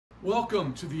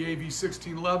Welcome to the AV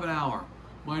 1611 Hour.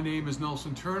 My name is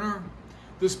Nelson Turner.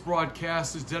 This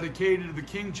broadcast is dedicated to the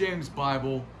King James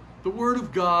Bible, the Word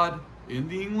of God in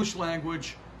the English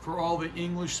language for all the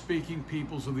English-speaking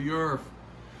peoples of the earth.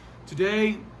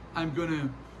 Today, I'm going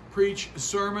to preach a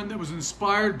sermon that was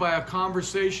inspired by a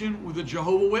conversation with a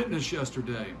Jehovah's Witness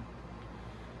yesterday.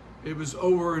 It was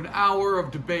over an hour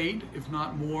of debate, if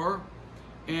not more,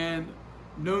 and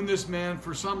known this man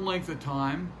for some length of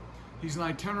time. He's an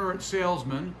itinerant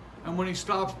salesman, and when he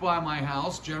stops by my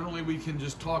house, generally we can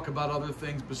just talk about other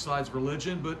things besides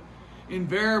religion, but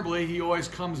invariably he always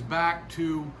comes back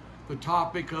to the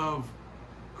topic of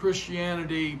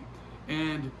Christianity,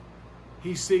 and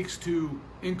he seeks to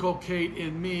inculcate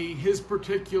in me his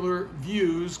particular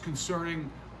views concerning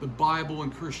the Bible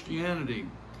and Christianity.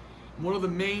 One of the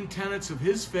main tenets of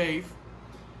his faith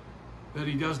that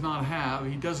he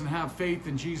doesn't have faith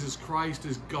in Jesus Christ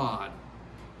as God.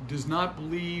 He does not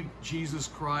believe Jesus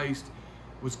Christ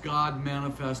was God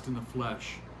manifest in the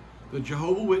flesh. The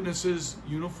Jehovah's Witnesses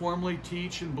uniformly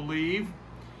teach and believe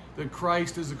that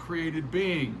Christ is a created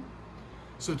being.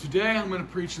 So today I'm going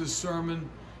to preach this sermon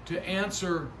to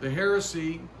answer the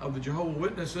heresy of the Jehovah's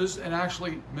Witnesses and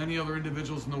actually many other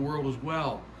individuals in the world as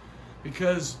well.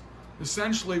 Because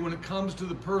essentially when it comes to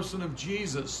the person of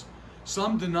Jesus,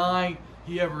 some deny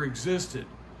he ever existed.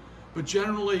 But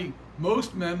generally,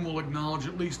 most men will acknowledge,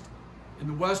 at least in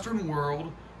the Western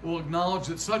world, will acknowledge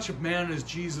that such a man as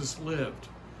Jesus lived.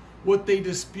 What they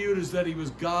dispute is that he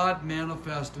was God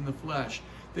manifest in the flesh.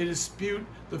 They dispute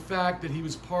the fact that he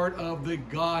was part of the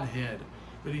Godhead,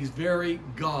 that he's very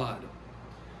God.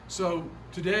 So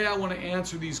today I want to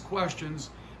answer these questions.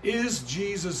 Is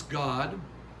Jesus God?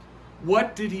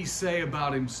 What did he say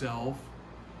about himself?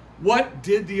 What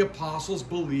did the apostles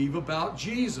believe about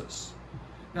Jesus?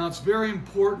 Now it's very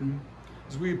important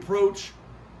as we approach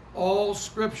all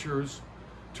scriptures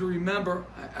to remember,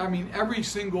 every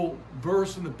single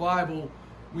verse in the Bible,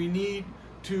 we need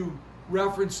to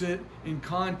reference it in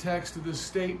context of this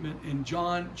statement in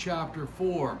John chapter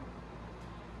 4.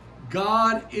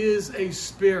 God is a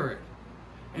spirit,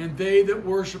 and they that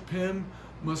worship him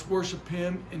must worship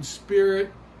him in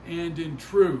spirit and in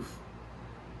truth.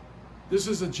 This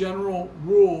is a general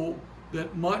rule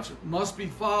that must be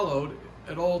followed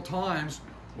at all times,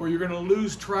 or you're going to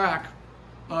lose track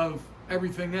of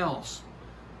everything else.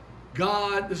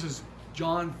 God, this is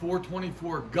John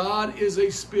 4:24, God is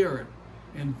a spirit,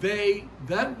 and they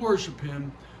that worship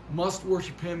him must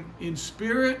worship him in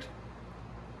spirit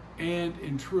and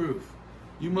in truth.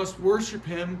 You must worship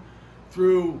him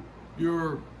through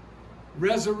your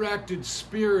resurrected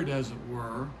spirit, as it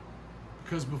were,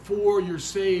 because before you're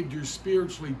saved, you're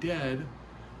spiritually dead.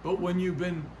 But when you've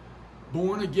been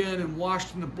born again and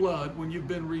washed in the blood, when you've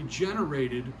been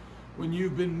regenerated, when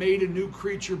you've been made a new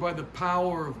creature by the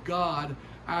power of God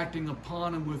acting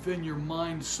upon and within your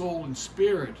mind, soul, and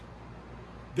spirit,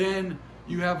 then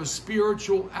you have a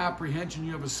spiritual apprehension,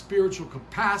 you have a spiritual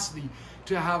capacity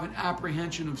to have an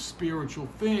apprehension of spiritual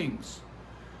things.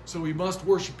 So we must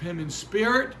worship him in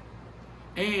spirit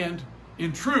and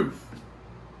in truth.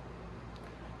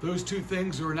 Those two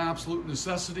things are an absolute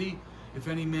necessity if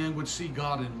any man would see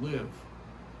God and live.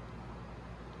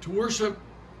 To worship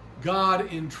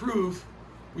God in truth,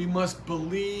 we must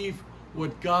believe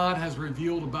what God has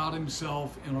revealed about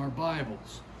himself in our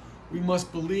Bibles. We must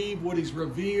believe what he's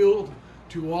revealed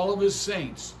to all of his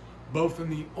saints, both in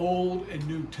the Old and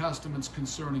New Testaments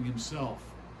concerning himself.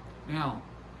 Now,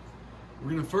 we're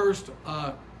going to first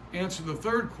answer the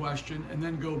third question and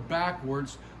then go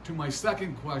backwards to my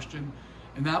second question,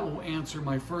 and that will answer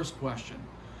my first question.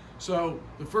 So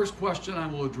the first question I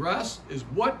will address is,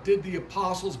 what did the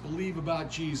apostles believe about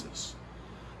Jesus?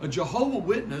 A Jehovah's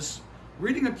Witness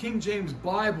reading a King James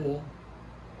Bible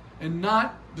and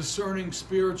not discerning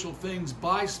spiritual things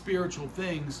by spiritual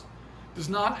things does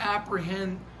not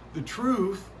apprehend the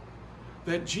truth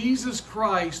that Jesus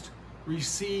Christ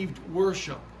received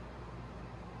worship.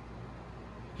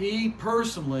 He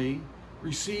personally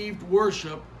received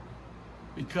worship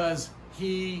because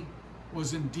he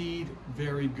was indeed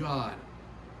very God.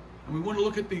 And we want to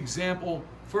look at the example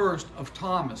first of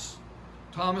Thomas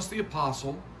the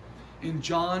apostle, in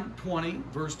John 20,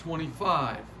 verse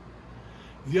 25.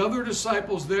 The other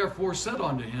disciples therefore said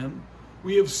unto him,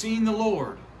 We have seen the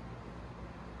Lord.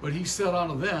 But he said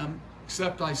unto them,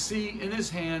 Except I see in his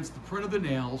hands the print of the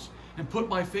nails, and put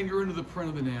my finger into the print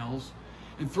of the nails,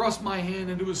 and thrust my hand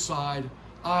into his side,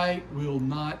 I will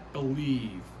not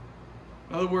believe.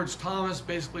 In other words, Thomas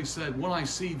basically said, when I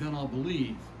see, then I'll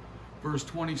believe. Verse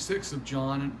 26 of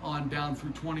John and on down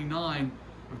through 29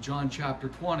 of John chapter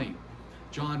 20.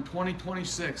 John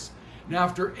 20:26. And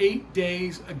after 8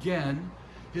 days again,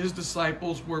 his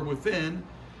disciples were within,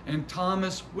 and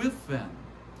Thomas with them.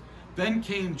 Then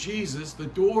came Jesus, the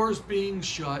doors being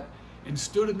shut, and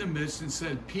stood in the midst and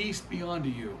said, "Peace be unto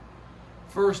you."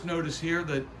 First, notice here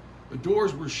that the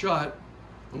doors were shut.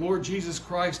 The Lord Jesus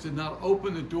Christ did not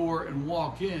open the door and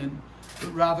walk in,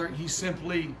 but rather he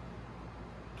simply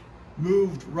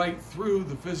moved right through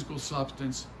the physical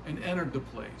substance and entered the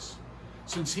place.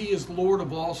 Since he is Lord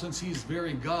of all, since he is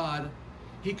very God,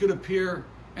 he could appear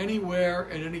anywhere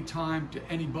at any time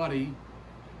to anybody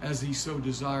as he so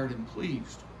desired and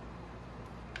pleased.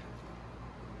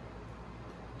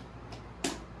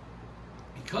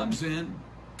 He comes in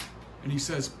and he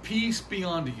says, "Peace be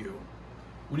unto you."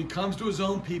 When he comes to his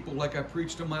own people, like I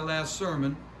preached in my last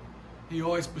sermon, he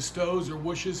always bestows or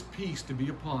wishes peace to be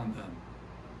upon them,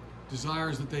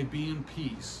 desires that they be in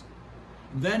peace.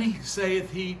 Then he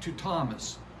saith he to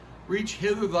Thomas, "Reach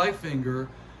hither thy finger,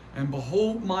 and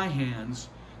behold my hands,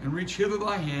 and reach hither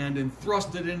thy hand, and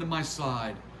thrust it into my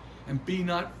side, and be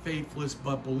not faithless,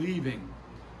 but believing."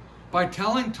 By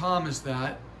telling Thomas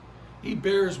that, he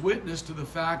bears witness to the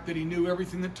fact that he knew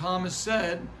everything that Thomas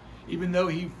said, even though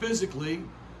he physically,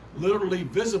 literally,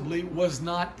 visibly was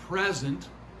not present.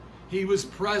 He was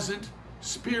present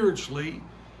spiritually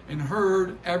and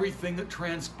heard everything that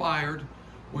transpired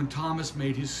when Thomas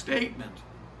made his statement.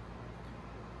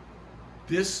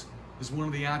 This is one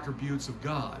of the attributes of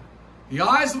God. The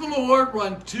eyes of the Lord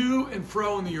run to and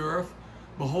fro in the earth,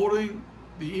 beholding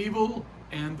the evil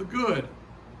and the good.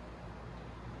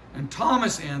 And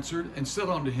Thomas answered and said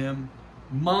unto him,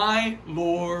 "My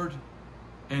Lord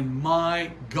and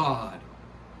my God."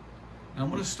 Now I'm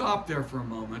going to stop there for a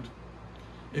moment.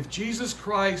 If Jesus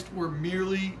Christ were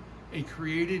merely a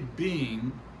created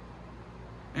being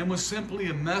and was simply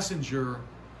a messenger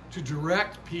to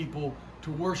direct people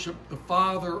to worship the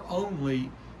Father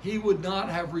only, he would not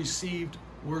have received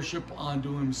worship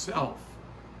unto himself.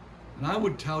 And I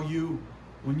would tell you,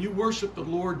 when you worship the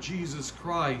Lord Jesus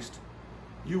Christ,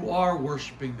 you are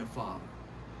worshiping the Father.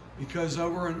 Because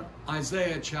over in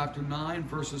Isaiah chapter 9,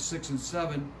 verses 6 and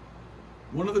 7,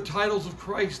 one of the titles of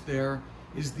Christ there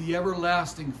is the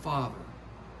Everlasting Father.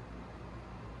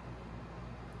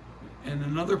 And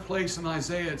another place in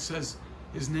Isaiah it says,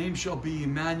 his name shall be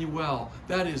Emmanuel.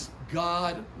 That is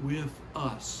God with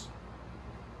us.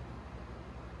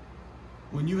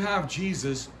 When you have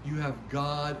Jesus, you have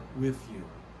God with you.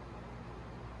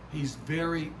 He's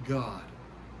very God.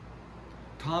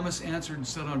 Thomas answered and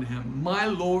said unto him, "My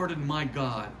Lord and my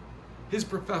God." His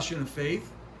profession of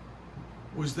faith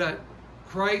was that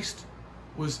Christ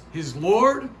was his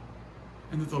Lord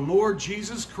and that the Lord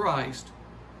Jesus Christ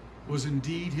was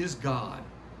indeed his God.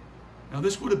 Now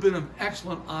this would have been an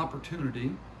excellent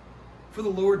opportunity for the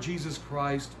Lord Jesus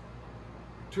Christ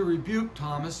to rebuke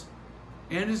Thomas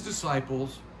and his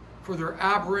disciples for their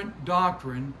aberrant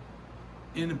doctrine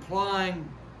in applying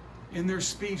in their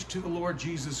speech to the Lord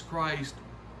Jesus Christ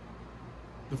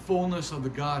the fullness of the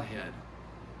Godhead.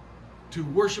 To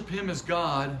worship him as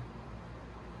God,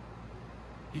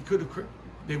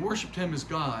 they worshiped him as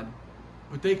God,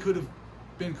 but they could have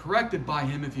been corrected by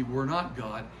him if he were not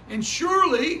God. And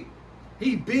surely,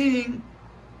 he being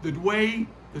the way,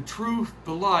 the truth,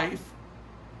 the life,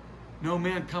 no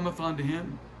man cometh unto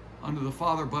him, unto the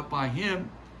Father, but by him,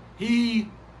 he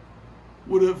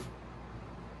would have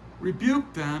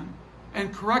rebuked them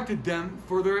and corrected them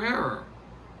for their error.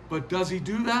 But does he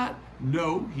do that?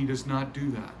 No, he does not do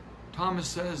that. Thomas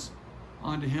says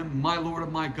unto him, "My Lord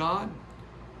and my God."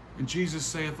 And Jesus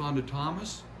saith unto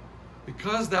Thomas,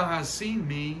 "Because thou hast seen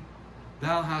me,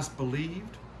 thou hast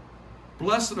believed.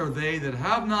 Blessed are they that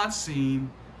have not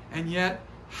seen, and yet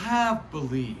have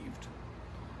believed."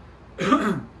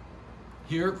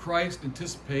 Here Christ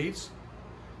anticipates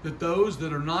that those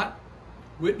that are not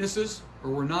witnesses,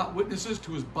 or were not witnesses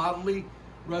to his bodily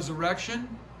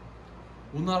resurrection,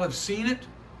 will not have seen it,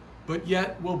 but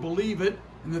yet will believe it,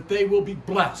 and that they will be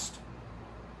blessed.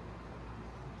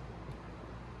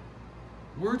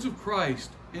 Words of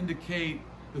Christ indicate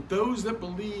that those that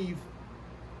believe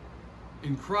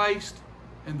in Christ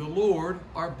and the Lord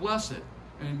are blessed,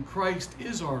 and Christ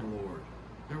is our Lord.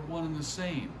 They're one and the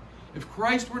same. If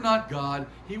Christ were not God,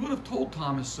 he would have told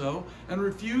Thomas so and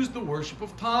refused the worship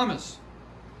of Thomas.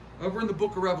 Over in the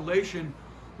book of Revelation,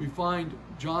 we find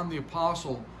John the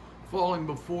Apostle falling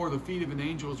before the feet of an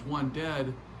angel as one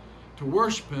dead to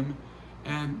worship him,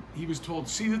 and he was told,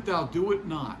 "See that thou do it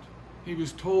not." He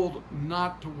was told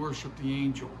not to worship the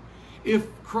angel.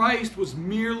 If Christ was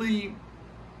merely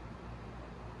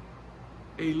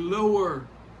a lower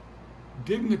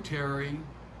dignitary,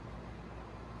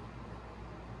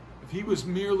 if he was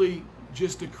merely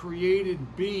just a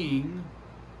created being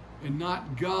and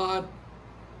not God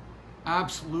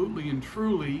absolutely and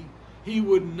truly, he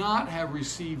would not have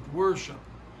received worship.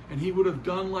 And he would have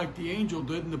done like the angel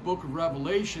did in the book of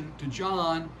Revelation to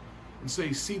John and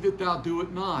say, see that thou do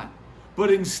it not.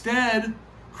 But instead,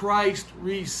 Christ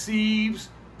receives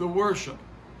the worship.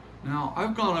 Now,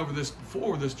 I've gone over this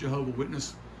before, this Jehovah's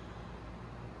Witness,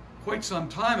 quite some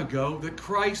time ago, that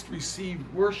Christ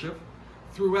received worship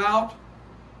throughout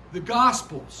the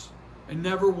Gospels and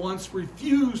never once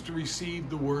refused to receive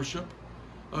the worship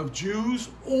of Jews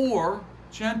or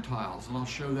Gentiles. And I'll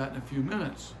show that in a few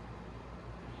minutes.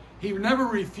 He never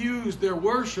refused their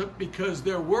worship because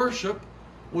their worship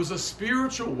was a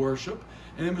spiritual worship,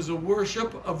 and it was a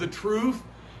worship of the truth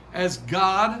as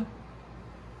God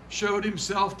showed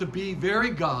himself to be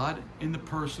very God in the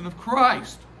person of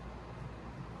Christ.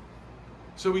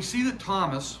 So we see that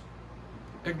Thomas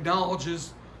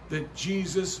acknowledges that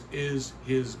Jesus is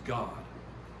his God.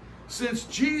 Since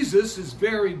Jesus is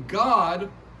very God,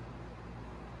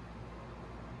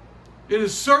 it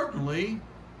is certainly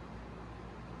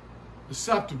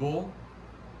acceptable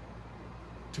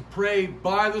to pray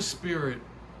by the Spirit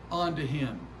unto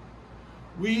him.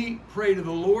 We pray to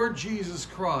the Lord Jesus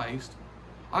Christ.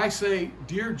 I say,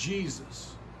 dear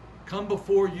Jesus, come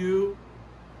before you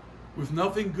with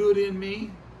nothing good in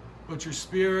me but your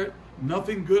Spirit,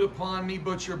 nothing good upon me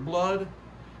but your blood,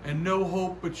 and no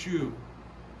hope but you.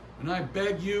 And I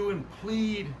beg you and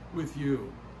plead with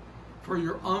you for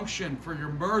your unction, for your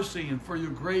mercy, and for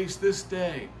your grace this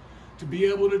day, to be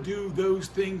able to do those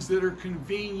things that are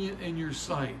convenient in your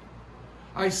sight.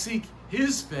 I seek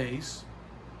his face,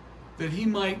 that he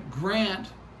might grant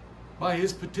by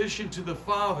his petition to the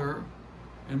Father,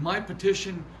 and my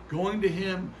petition going to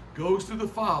him goes to the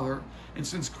Father, and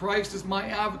since Christ is my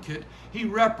advocate, he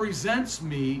represents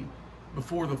me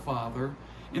before the Father,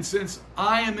 and since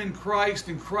I am in Christ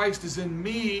and Christ is in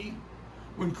me,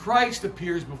 when Christ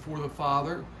appears before the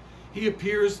Father, he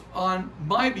appears on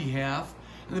my behalf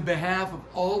and the behalf of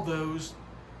all those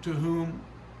to whom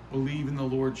believe in the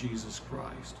Lord Jesus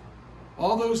Christ.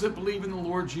 All those that believe in the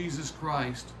Lord Jesus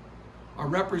Christ are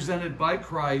represented by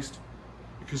Christ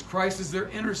because Christ is their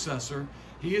intercessor.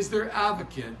 He is their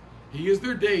advocate. He is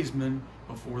their daysman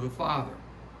before the Father.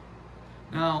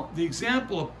 Now, the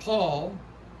example of Paul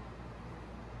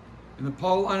in the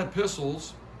Pauline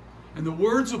epistles and the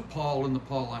words of Paul in the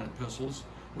Pauline epistles,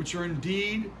 which are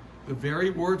indeed the very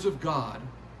words of God,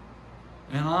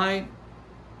 and I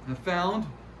have found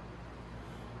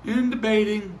in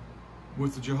debating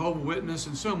with the Jehovah's Witness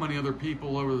and so many other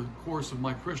people over the course of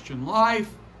my Christian life,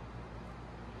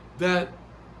 that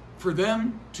for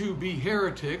them to be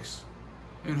heretics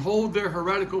and hold their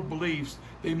heretical beliefs,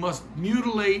 they must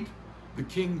mutilate the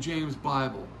King James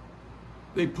Bible.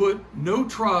 They put no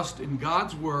trust in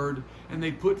God's Word, and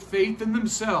they put faith in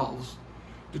themselves,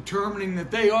 determining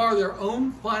that they are their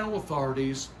own final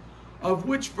authorities of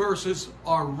which verses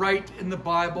are right in the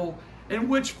Bible and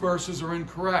which verses are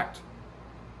incorrect.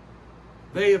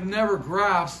 They have never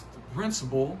grasped the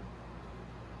principle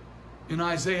in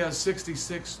Isaiah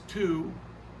 66:2,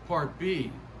 part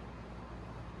B.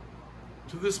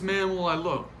 To this man will I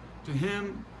look, to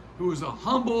him who is of a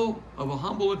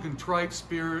humble and contrite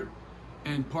spirit,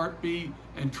 and part B,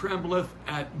 and trembleth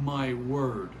at my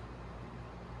word.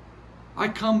 I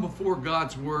come before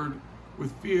God's word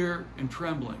with fear and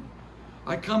trembling.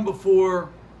 I come before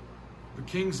the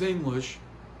King's English,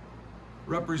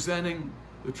 representing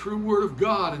the true word of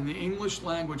God in the English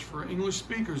language. For English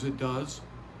speakers it does.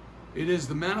 It is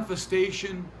the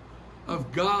manifestation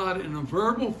of God in a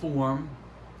verbal form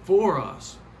for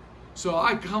us. So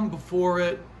I come before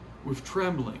it with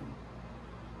trembling.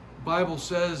 The Bible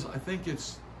says, I think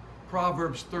it's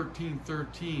Proverbs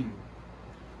 13:13,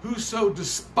 whoso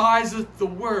despiseth the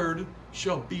word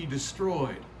shall be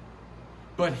destroyed,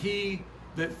 but he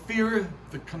that feareth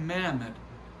the commandment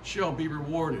shall be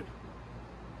rewarded.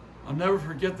 I'll never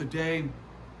forget the day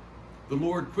the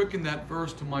Lord quickened that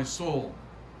verse to my soul.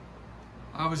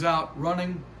 I was out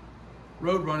road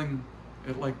running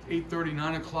at like 8:30,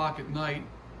 9 o'clock at night,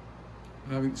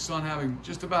 the sun having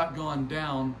just about gone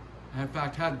down. In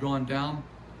fact, had gone down.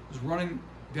 I was running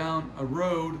down a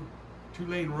road,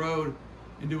 2-lane road,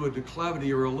 into a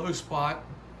declivity or a low spot,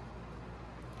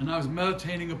 and I was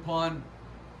meditating upon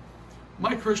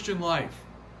my Christian life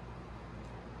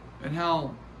and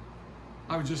how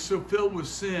I was just so filled with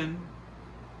sin,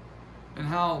 and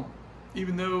how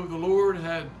even though the Lord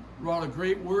had wrought a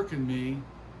great work in me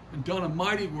and done a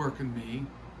mighty work in me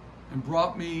and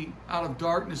brought me out of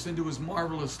darkness into his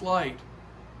marvelous light,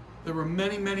 there were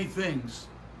many, many things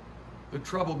that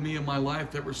troubled me in my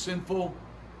life that were sinful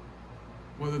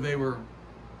whether they were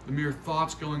the mere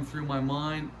thoughts going through my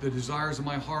mind, the desires of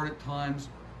my heart at times,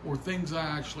 or things I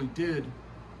actually did.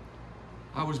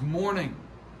 I was mourning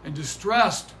and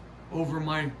distressed over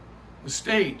my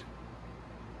estate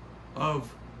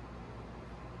of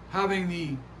having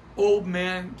the old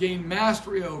man gain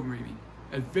mastery over me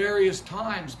at various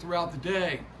times throughout the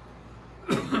day,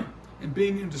 and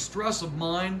being in distress of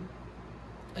mind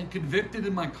and convicted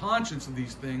in my conscience of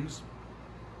these things.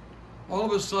 All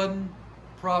of a sudden,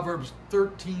 Proverbs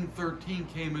 13:13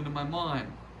 came into my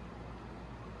mind.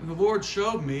 And the Lord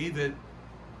showed me that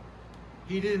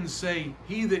He didn't say,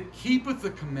 "He that keepeth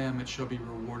the commandment shall be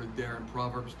rewarded," there in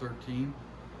Proverbs 13.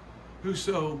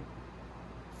 "Whoso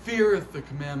feareth the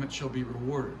commandment shall be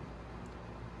rewarded.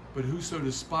 But whoso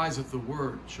despiseth the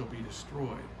word shall be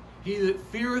destroyed." He that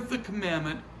feareth the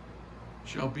commandment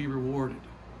shall be rewarded.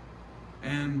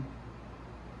 And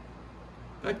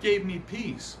that gave me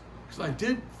peace, because I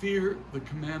did fear the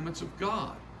commandments of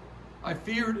God. I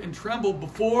feared and trembled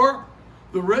before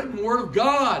the written word of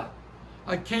God.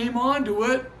 I came onto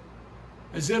it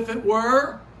as if it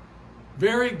were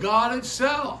very God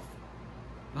itself.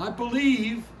 And I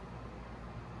believe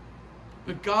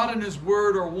that God and His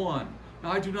Word are one.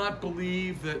 Now, I do not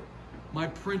believe that my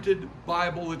printed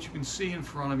Bible that you can see in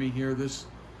front of me here, this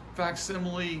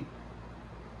facsimile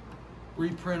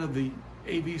reprint of the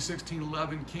AV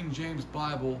 1611 King James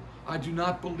Bible, I do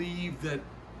not believe that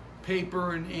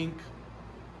paper and ink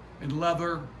and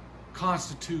leather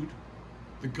constitute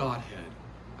the Godhead.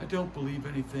 I don't believe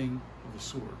anything of the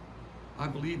sort. I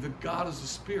believe that God is a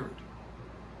spirit.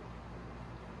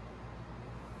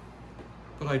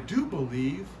 But I do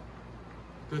believe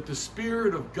that the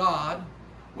Spirit of God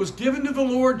was given to the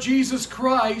Lord Jesus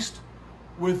Christ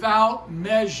without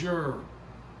measure.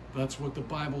 That's what the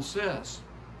Bible says.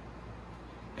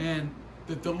 And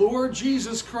that the Lord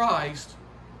Jesus Christ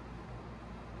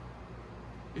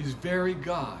is very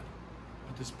God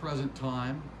at this present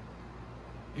time.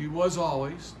 He was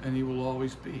always, and He will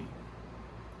always be.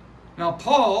 Now,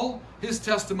 Paul, his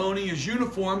testimony is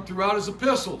uniform throughout his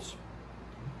epistles.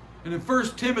 And in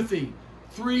 1 Timothy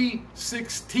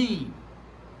 3:16,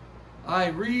 I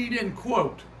read and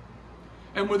quote,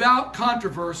 "And without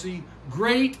controversy,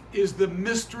 great is the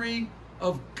mystery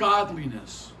of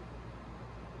godliness.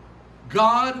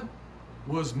 God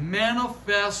was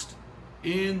manifest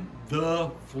in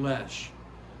the flesh,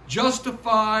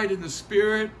 justified in the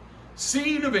Spirit,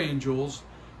 seen of angels,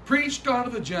 preached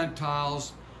unto the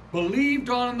Gentiles, believed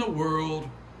on in the world,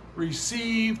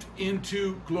 received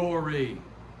into glory."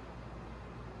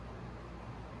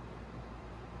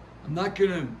 I'm not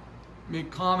going to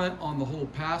make comment on the whole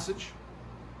passage,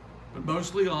 but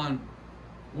mostly on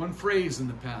one phrase in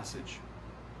the passage.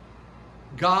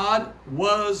 God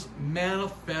was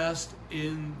manifest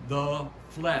in the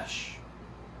flesh.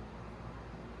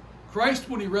 Christ,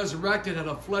 when He resurrected, had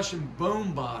a flesh and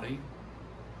bone body,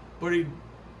 but He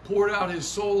poured out His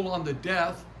soul on the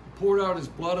death, poured out His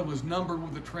blood, and was numbered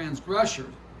with the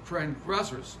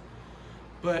transgressors.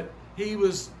 But He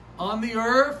was on the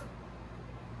earth,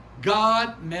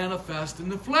 God manifest in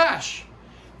the flesh.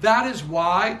 That is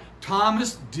why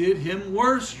Thomas did Him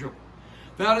worship.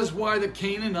 That is why the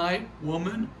Canaanite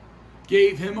woman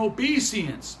gave Him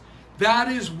obeisance. That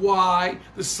is why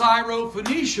the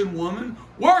Syrophoenician woman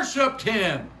worshiped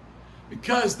Him,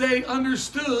 because they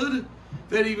understood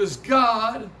that He was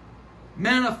God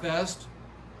manifest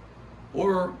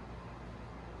or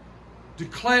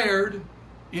declared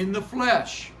in the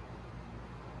flesh.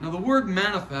 Now, the word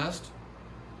manifest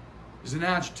is an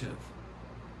adjective.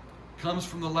 It comes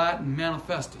from the Latin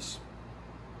manifestus.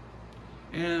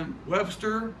 And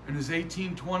Webster, in his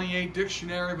 1828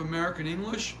 Dictionary of American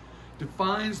English,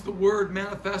 defines the word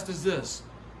manifest as this: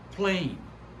 plain,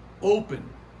 open,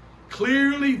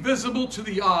 clearly visible to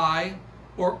the eye,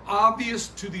 or obvious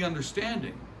to the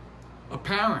understanding,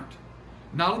 apparent,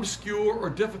 not obscure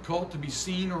or difficult to be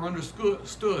seen or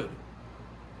understood.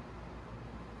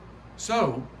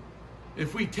 So,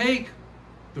 if we take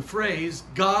the phrase,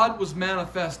 God was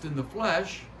manifest in the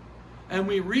flesh, and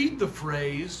we read the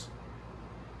phrase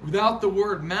without the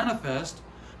word manifest,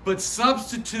 but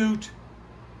substitute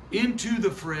into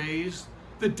the phrase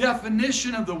the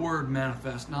definition of the word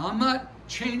manifest. Now, I'm not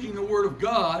changing the Word of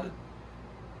God.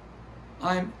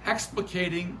 I'm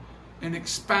explicating and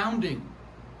expounding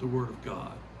the Word of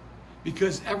God,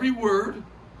 because every word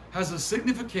has a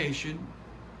signification,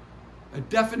 a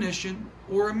definition,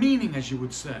 or a meaning, as you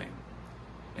would say.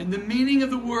 And the meaning of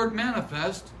the word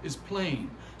manifest is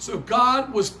plain. So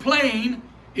God was plain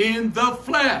in the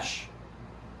flesh.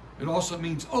 It also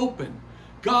means open.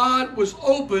 God was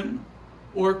open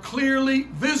or clearly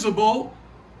visible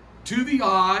to the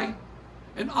eye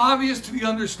and obvious to the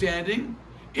understanding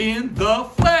in the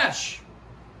flesh.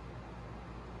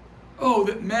 Oh,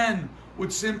 that men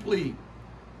would simply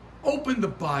open the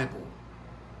Bible,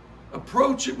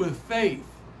 approach it with faith,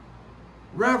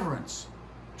 reverence,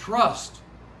 trust,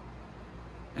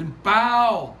 and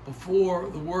bow before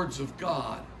the words of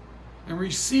God, and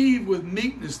receive with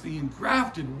meekness the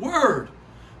engrafted word,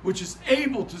 which is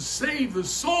able to save the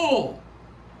soul.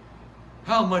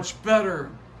 How much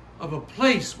better of a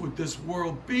place would this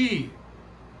world be?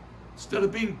 Instead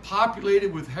of being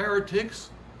populated with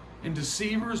heretics and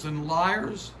deceivers and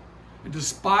liars and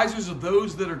despisers of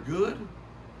those that are good,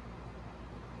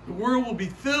 the world will be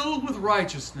filled with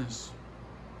righteousness.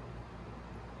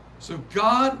 So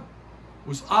God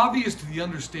was obvious to the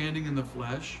understanding in the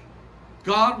flesh.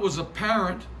 God was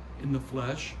apparent in the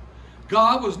flesh.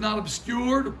 God was not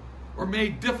obscured or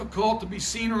made difficult to be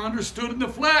seen or understood in the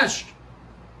flesh.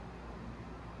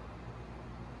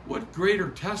 What greater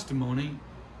testimony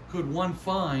could one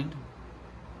find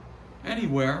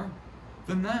anywhere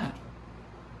than that?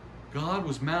 God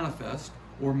was manifest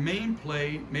or made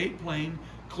plain,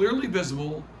 clearly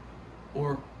visible,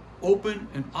 or open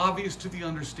and obvious to the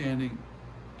understanding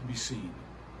to be seen.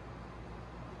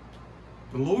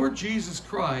 The Lord Jesus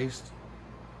Christ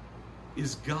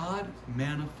is God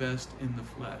manifest in the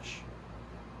flesh,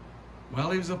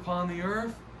 while he was upon the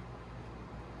earth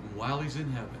and while he's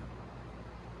in heaven.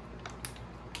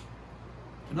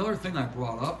 Another thing I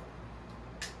brought up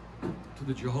to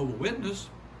the Jehovah's Witness,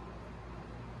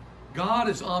 God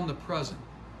is omnipresent.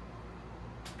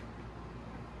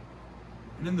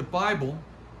 And in the Bible,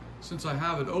 since I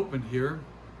have it open here,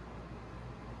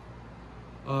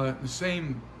 the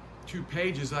same 2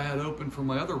 pages I had open for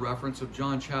my other reference of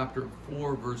John chapter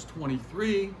 4, verse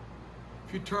 23.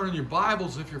 If you turn in your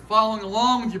Bibles, if you're following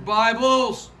along with your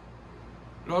Bibles,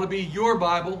 it ought to be your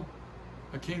Bible.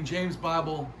 A King James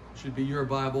Bible should be your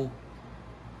Bible.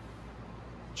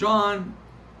 John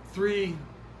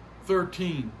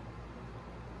 3:13.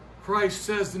 Christ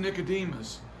says to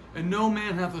Nicodemus, "And no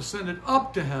man hath ascended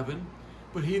up to heaven,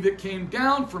 but he that came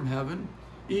down from heaven,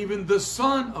 even the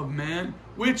Son of Man,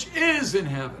 which is in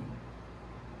heaven."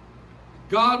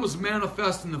 God was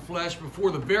manifest in the flesh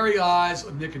before the very eyes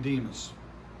of Nicodemus.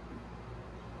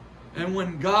 And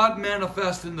when God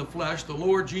manifested in the flesh, the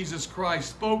Lord Jesus Christ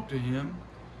spoke to him.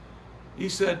 He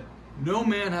said, "No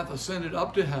man hath ascended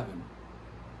up to heaven,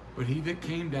 but he that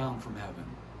came down from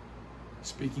heaven."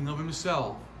 Speaking of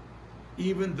himself,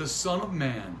 even the Son of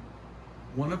Man,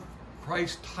 one of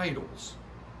Christ's titles,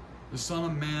 the Son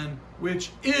of Man,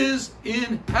 which is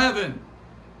in heaven.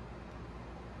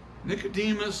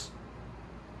 Nicodemus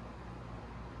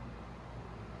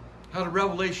had a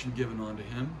revelation given unto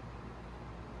him.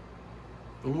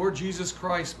 The Lord Jesus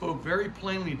Christ spoke very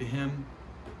plainly to him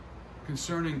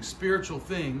concerning spiritual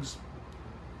things.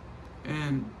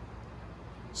 And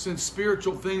since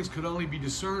spiritual things could only be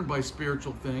discerned by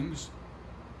spiritual things,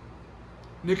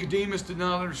 Nicodemus did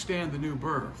not understand the new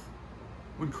birth.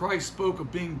 When Christ spoke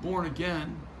of being born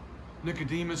again,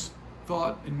 Nicodemus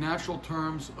thought in natural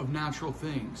terms of natural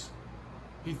things.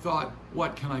 He thought,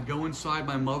 what, can I go inside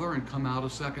my mother and come out a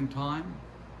second time?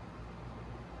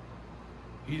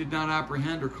 He did not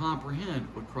apprehend or comprehend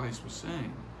what Christ was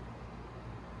saying.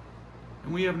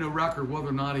 And we have no record whether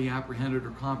or not he apprehended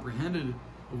or comprehended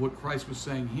of what Christ was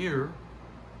saying here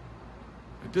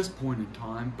at this point in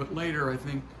time. But later, I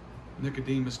think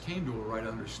Nicodemus came to a right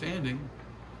understanding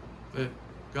that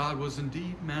God was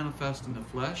indeed manifest in the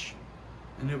flesh,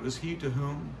 and it was he to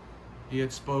whom he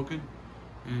had spoken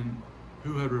and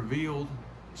who had revealed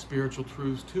spiritual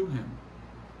truths to him.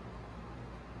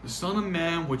 The Son of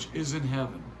Man which is in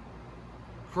heaven.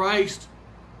 Christ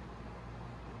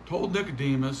told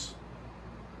Nicodemus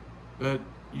that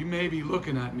you may be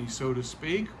looking at me, so to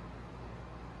speak,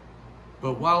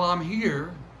 but while I'm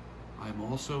here, I'm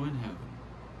also in heaven.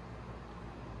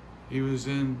 He was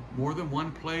in more than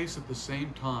one place at the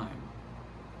same time.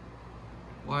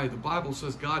 Why? The Bible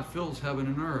says God fills heaven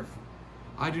and earth.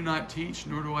 I do not teach,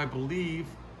 nor do I believe,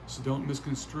 so don't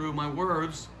misconstrue my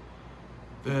words,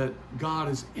 that God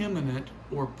is immanent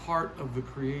or part of the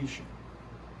creation.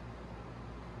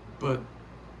 But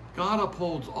God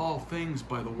upholds all things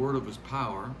by the word of his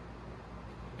power,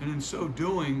 and in so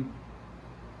doing,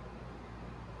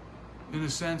 in a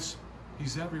sense,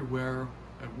 he's everywhere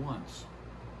at once.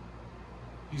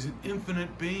 He's an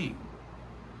infinite being.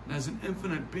 And as an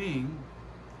infinite being,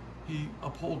 he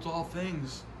upholds all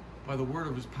things by the word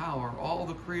of his power. All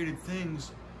the created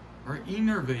things are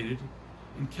innervated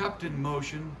and kept in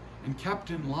motion and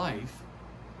kept in life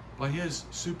by his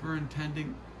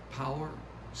superintending power,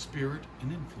 spirit,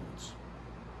 and influence.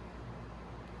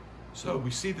 So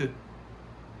we see that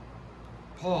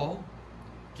Paul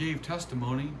gave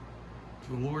testimony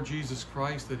to the Lord Jesus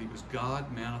Christ that he was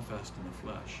God manifest in the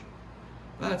flesh.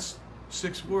 That's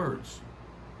 6 words.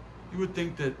 You would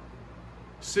think that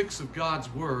 6 of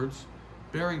God's words,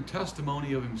 bearing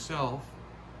testimony of himself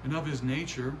and of his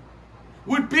nature,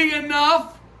 would be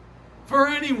enough for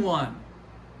anyone.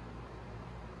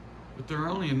 But they're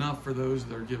only enough for those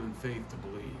that are given faith to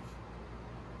believe.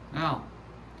 Now,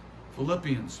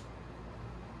 Philippians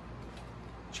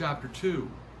chapter 2,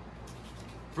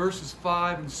 verses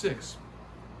 5 and 6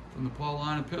 from the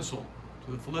Pauline epistle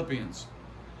to the Philippians.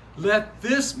 Let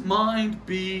this mind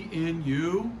be in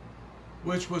you,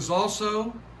 which was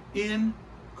also in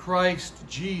Christ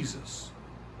Jesus,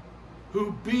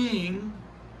 who being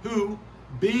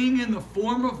in the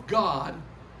form of God,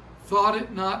 thought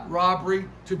it not robbery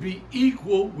to be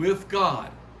equal with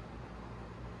God.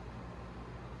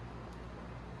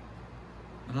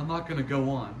 And I'm not going to go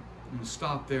on. I'm going to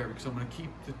stop there because I'm going to keep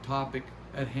the topic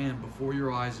at hand before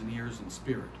your eyes and ears and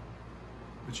spirit,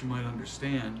 that you might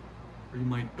understand, or you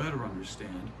might better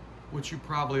understand, what you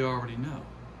probably already know.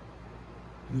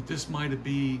 And that this might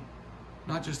be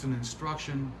not just an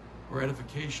instruction or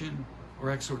edification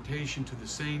or exhortation to the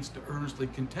saints to earnestly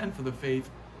contend for the faith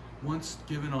once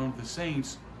given unto the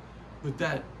saints, but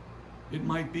that it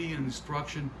might be an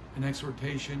instruction and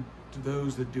exhortation to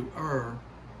those that do err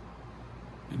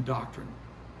in doctrine.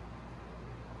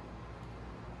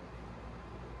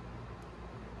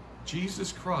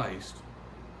 Jesus Christ,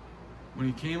 when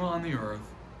he came on the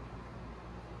earth,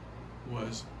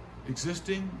 was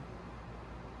existing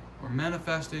or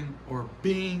manifesting or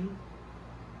being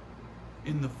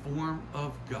in the form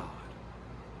of God.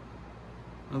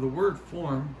 Now the word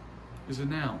form is a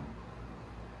noun.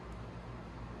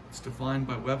 It's defined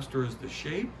by Webster as the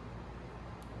shape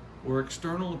or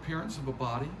external appearance of a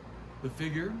body. The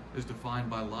figure is defined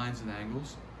by lines and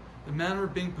angles. The manner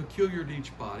of being peculiar to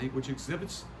each body, which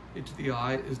exhibits it to the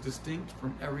eye, is distinct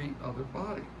from every other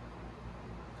body.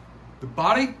 The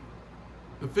body,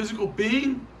 the physical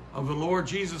being of the Lord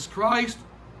Jesus Christ,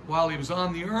 while he was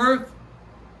on the earth,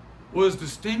 was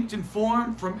distinct in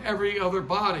form from every other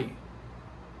body.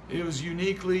 It was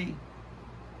uniquely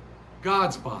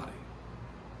God's body.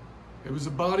 It was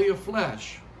a body of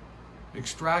flesh,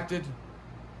 extracted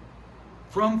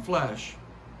from flesh.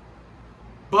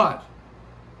 But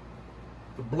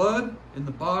the blood in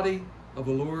the body of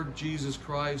the Lord Jesus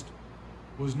Christ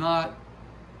was not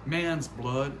man's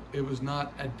blood. It was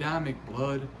not Adamic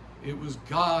blood. It was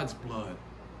God's blood.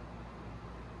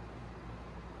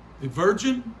 The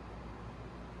virgin,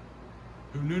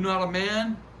 who knew not a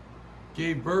man,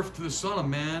 gave birth to the Son of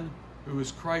Man, who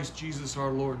is Christ Jesus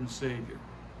our Lord and Savior.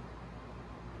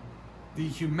 The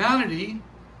humanity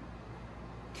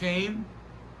came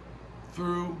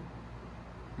through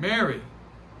Mary.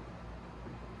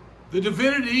 The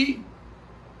divinity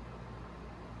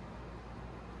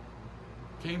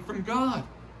came from God.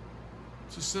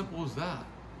 It's as simple as that.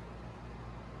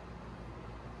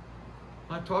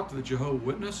 When I talked to the Jehovah's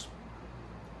Witness,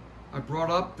 I brought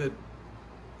up that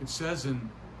it says in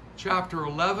chapter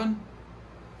 11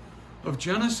 of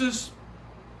Genesis,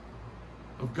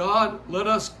 of God, let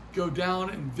us go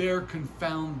down and there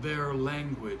confound their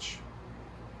language.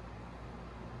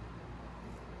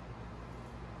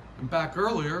 And back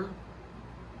earlier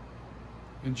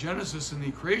in Genesis, in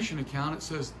the creation account, it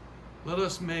says, let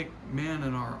us make man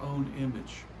in our own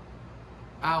image.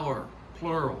 Our,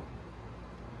 plural.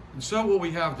 And so what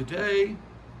we have today,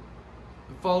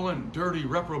 the fallen, dirty,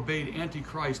 reprobate,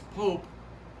 antichrist pope,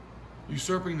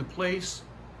 usurping the place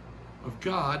of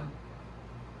God,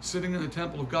 sitting in the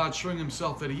temple of God, showing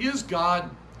himself that he is God,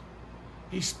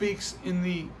 he speaks in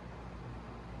the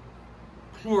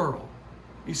plural.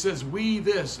 He says we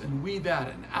this and we that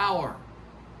and our.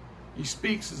 He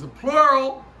speaks as a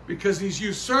plural because he's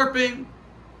usurping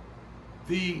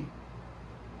the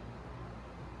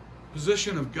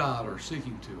position of God, or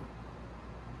seeking to.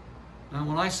 Now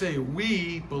when I say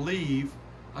we believe,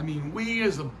 I mean we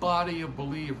as a body of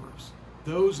believers,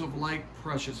 those of like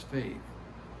precious faith,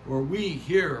 or we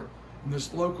here in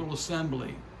this local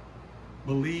assembly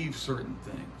believe certain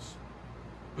things.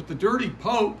 But the dirty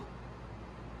pope,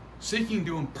 seeking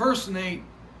to impersonate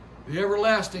the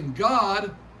everlasting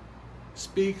God,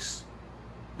 speaks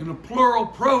in a plural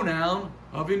pronoun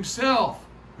of himself,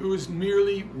 who is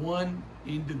merely one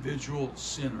individual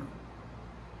sinner.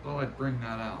 Thought I'd bring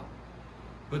that out.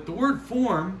 But the word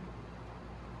form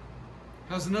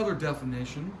has another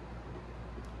definition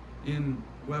in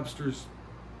Webster's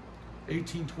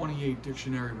 1828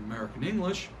 Dictionary of American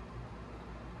English.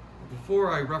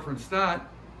 Before I reference that,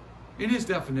 in his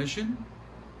definition,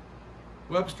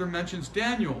 Webster mentions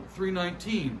Daniel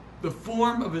 3:19. The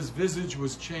form of his visage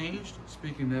was changed,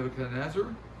 speaking of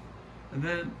Nebuchadnezzar. And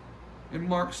then in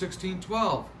Mark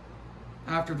 16:12,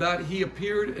 after that he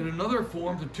appeared in another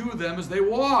form to two of them as they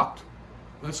walked.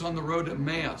 That's on the road to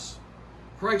Emmaus.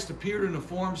 Christ appeared in a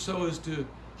form so as to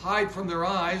hide from their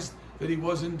eyes that he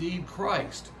was indeed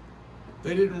Christ.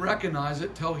 They didn't recognize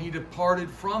it till he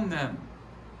departed from them.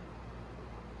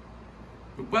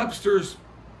 But Webster's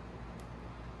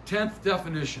 10th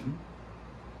definition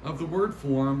of the word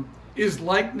form is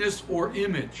likeness or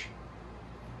image.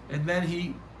 And then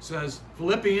he says,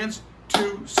 Philippians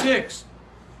 2:6,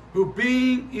 who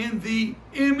being in the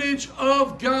image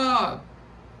of God,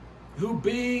 who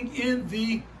being in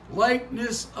the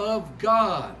likeness of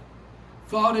God,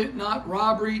 thought it not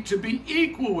robbery to be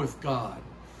equal with God.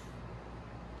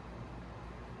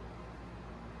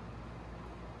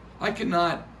 I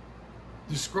cannot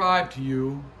describe to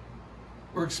you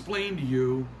or explain to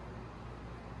you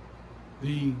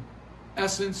the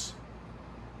essence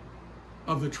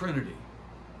of the Trinity.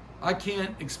 I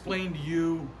can't explain to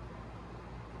you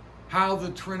how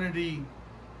the Trinity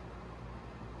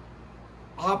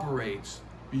operates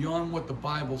beyond what the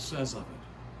Bible says of it.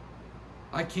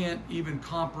 I can't even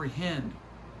comprehend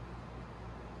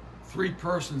three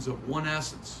persons of one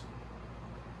essence.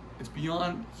 It's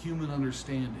beyond human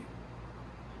understanding.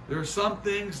 There are some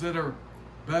things that are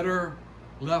better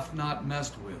left not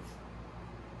messed with.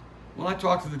 When I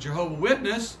talked to the Jehovah's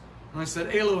Witness, and I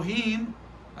said Elohim,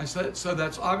 I said, so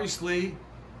that's obviously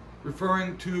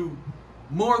referring to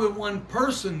more than one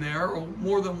person there, or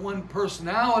more than one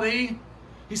personality.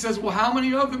 He says, well, how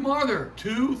many of them are there?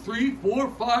 2, 3, 4,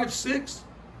 5, 6?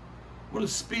 What a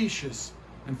specious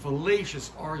and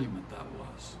fallacious argument that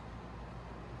was.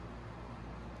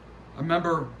 I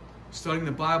remember studying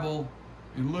the Bible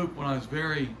in Luke when I was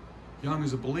very young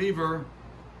as a believer,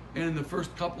 and in the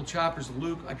first couple chapters of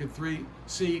Luke, I could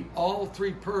see all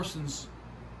three persons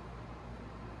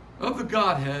of the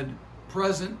Godhead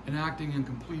present and acting in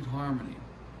complete harmony.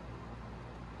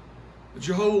 The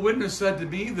Jehovah's Witness said to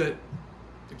me that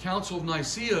the Council of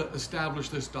Nicaea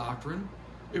established this doctrine.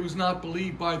 It was not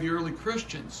believed by the early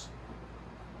Christians.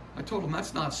 I told him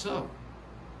that's not so.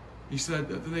 He said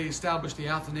that they established the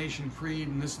Athanasian Creed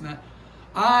and this and that.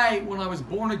 When I was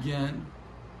born again,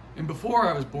 and before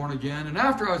I was born again, and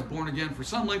after I was born again for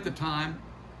some length of time,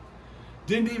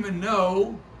 didn't even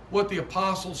know what the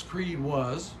Apostles' Creed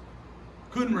was.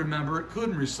 Couldn't remember it,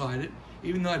 couldn't recite it,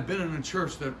 even though I'd been in a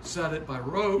church that said it by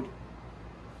rote.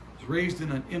 I was raised in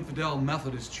an infidel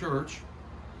Methodist church.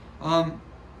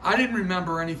 I didn't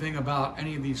remember anything about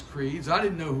any of these creeds. I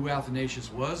didn't know who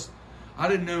Athanasius was. I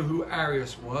didn't know who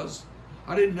Arius was.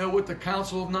 I didn't know what the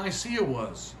Council of Nicaea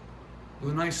was, or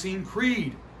the Nicene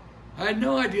Creed. I had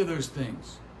no idea those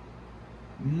things.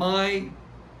 My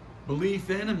belief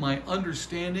in and my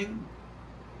understanding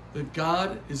that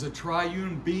God is a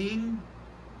triune being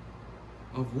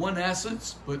of one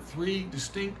essence, but three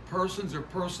distinct persons or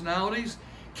personalities,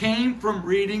 came from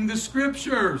reading the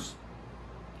Scriptures.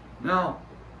 Now,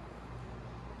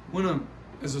 I want to,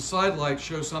 as a sidelight,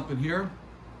 show something here.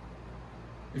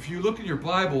 If you look in your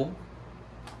Bible,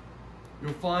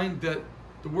 you'll find that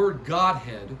the word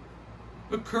Godhead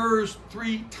occurs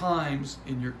 3 times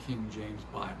in your King James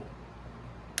Bible.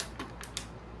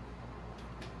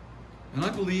 And I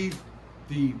believe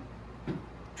the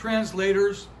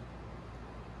translators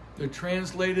that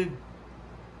translated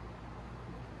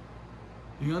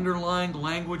the underlying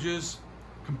languages,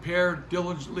 compared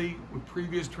diligently with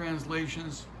previous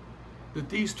translations, that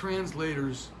these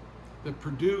translators that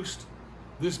produced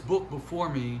this book before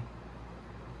me,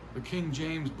 the King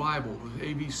James Bible, the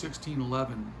AV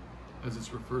 1611, as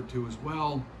it's referred to as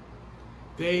well,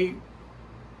 they,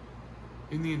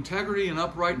 in the integrity and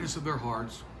uprightness of their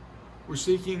hearts, were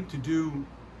seeking to do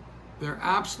their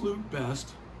absolute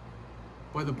best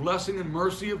by the blessing and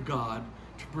mercy of God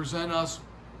to present us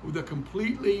with a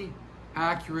completely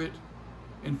accurate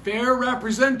and fair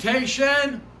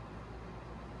representation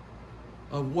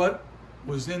of what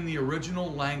was in the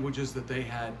original languages that they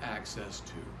had access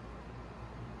to.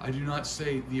 I do not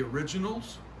say the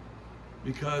originals,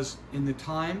 because in the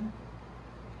time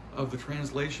of the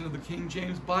translation of the King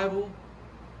James Bible,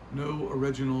 no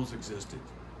originals existed.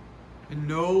 And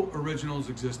no originals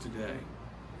exist today.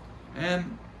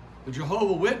 And the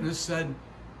Jehovah's Witness said,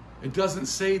 it doesn't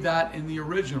say that in the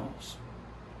originals.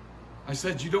 I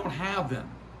said, you don't have them.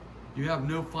 You have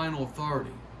no final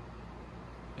authority.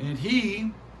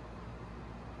 And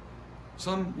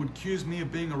some would accuse me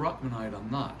of being a Ruckmanite. I'm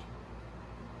not.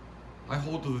 I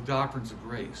hold to the doctrines of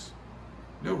grace.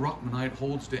 No Ruckmanite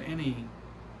holds to any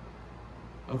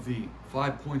of the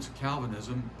 5 points of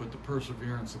Calvinism, but the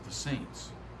perseverance of the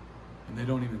saints. And they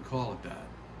don't even call it that.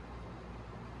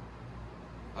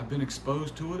 I've been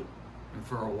exposed to it, and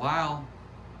for a while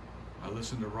I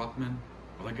listened to Ruckman,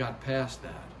 but I got past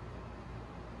that.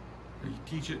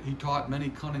 He taught many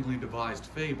cunningly devised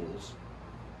fables,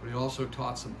 but he also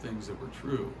taught some things that were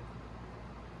true.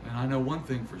 And I know one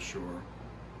thing for sure,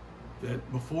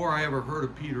 that before I ever heard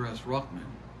of Peter S. Ruckman,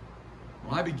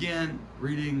 when I began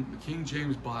reading the King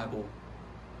James Bible,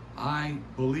 I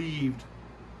believed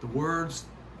the words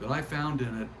that I found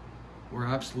in it were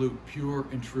absolute, pure,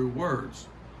 and true words.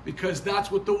 Because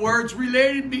that's what the words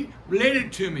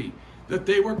related to me, that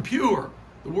they were pure.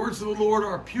 The words of the Lord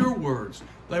are pure words.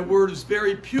 Thy word is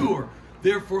very pure,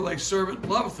 therefore thy servant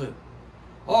loveth it.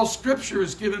 All Scripture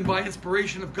is given by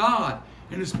inspiration of God,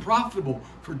 and is profitable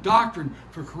for doctrine,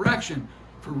 for correction,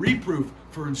 for reproof,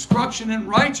 for instruction in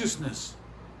righteousness.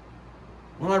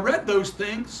 When I read those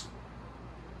things,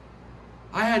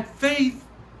 I had faith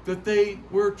that they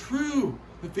were true,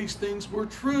 that these things were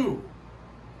true.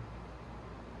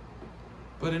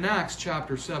 But in Acts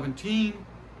chapter 17,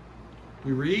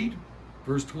 we read,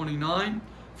 verse 29,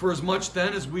 For as much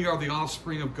then as we are the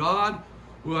offspring of God,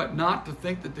 we ought not to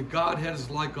think that the Godhead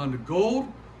is like unto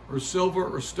gold, or silver,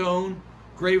 or stone,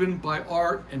 graven by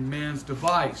art and man's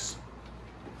device.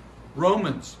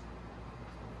 Romans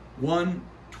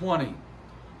 1:20.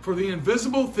 For the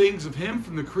invisible things of him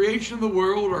from the creation of the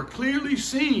world are clearly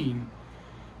seen,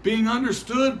 being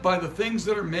understood by the things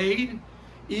that are made,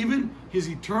 even his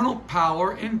eternal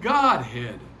power and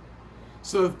Godhead,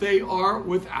 so that they are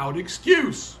without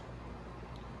excuse.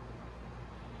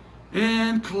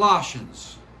 And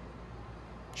Colossians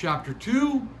chapter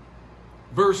 2,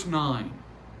 verse 9.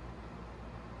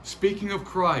 Speaking of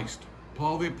Christ,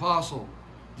 Paul the Apostle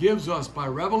gives us by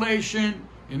revelation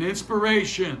and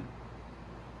inspiration.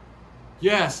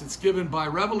 Yes, it's given by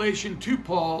revelation to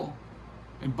Paul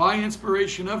and by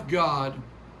inspiration of God.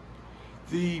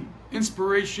 The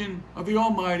inspiration of the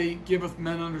Almighty giveth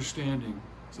men understanding,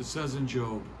 as it says in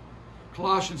Job.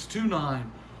 Colossians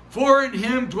 2:9. For in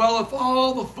him dwelleth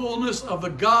all the fullness of the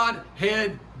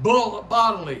Godhead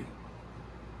bodily.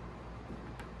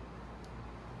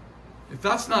 If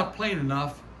that's not plain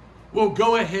enough, we'll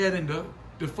go ahead and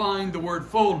define the word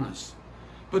fullness.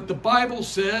 But the Bible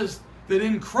says that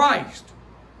in Christ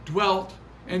dwelt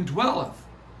and dwelleth,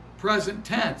 present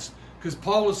tense, because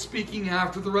Paul is speaking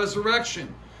after the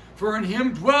resurrection. For in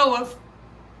him dwelleth,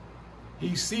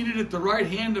 he's seated at the right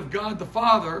hand of God the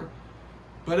Father,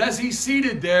 but as he's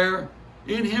seated there,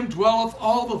 in him dwelleth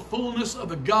all the fullness of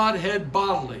the Godhead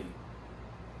bodily.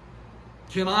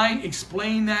 Can I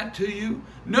explain that to you?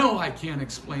 No, I can't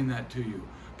explain that to you.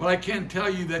 But I can tell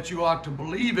you that you ought to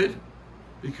believe it,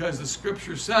 because the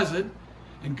Scripture says it,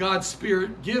 and God's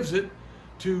Spirit gives it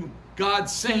to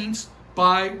God's saints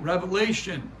by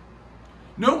revelation.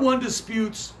 No one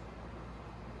disputes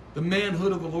the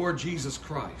manhood of the Lord Jesus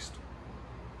Christ,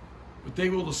 but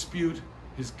they will dispute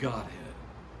his Godhead.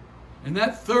 And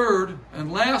that third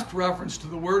and last reference to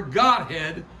the word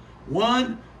Godhead,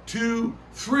 1, 2,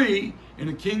 3, in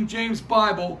the King James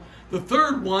Bible, the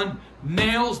third one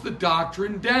nails the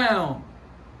doctrine down.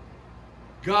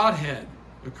 Godhead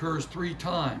occurs 3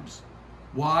 times.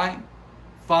 Why?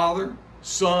 Father,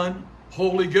 Son,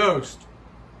 Holy Ghost.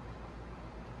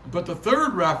 But the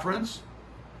third reference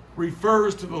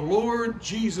refers to the Lord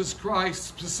Jesus Christ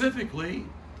specifically,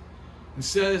 and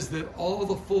says that all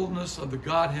the fullness of the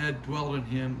Godhead dwelt in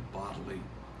him bodily.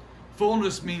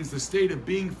 Fullness means the state of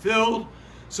being filled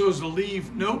so as to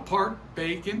leave no part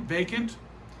vacant.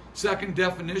 Second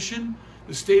definition,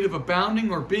 the state of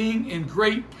abounding or being in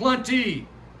great plenty.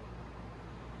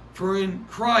 For in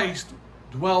Christ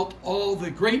dwelt all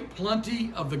the great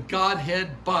plenty of the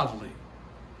Godhead bodily.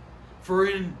 For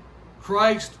in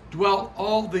Christ dwelt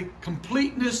all the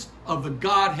completeness of the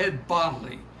Godhead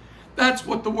bodily. That's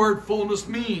what the word fullness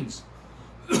means.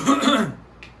 It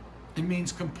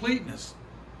means completeness,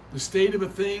 the state of a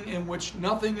thing in which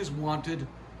nothing is wanted,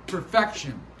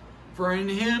 perfection. For in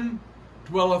him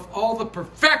dwelleth all the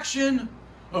perfection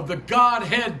of the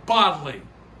Godhead bodily.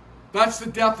 That's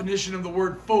the definition of the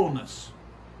word fullness.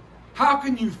 How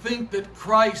can you think that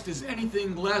Christ is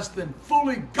anything less than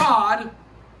fully God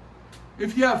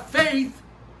if you have faith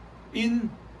in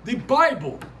the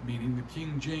Bible, meaning the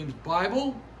King James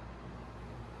Bible?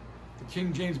 The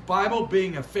King James Bible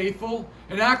being a faithful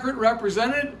and accurate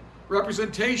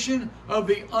representation of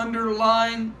the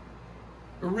underlying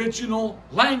original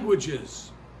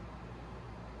languages.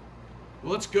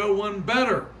 Well, let's go one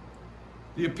better.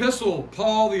 The epistle,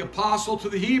 Paul the Apostle to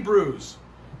the Hebrews.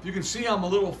 You can see I'm a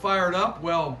little fired up.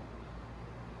 Well,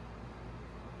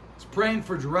 praying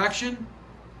for direction,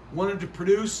 wanted to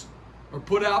produce or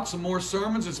put out some more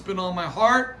sermons. It's been on my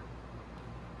heart.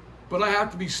 But I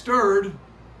have to be stirred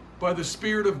by the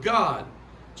Spirit of God.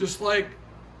 Just like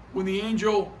when the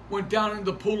angel went down into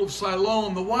the pool of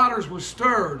Siloam, the waters were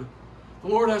stirred. The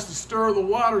Lord has to stir the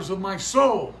waters of my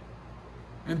soul.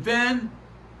 And then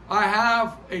I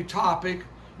have a topic,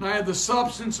 and I have the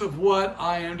substance of what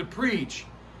I am to preach.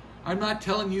 I'm not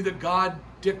telling you that God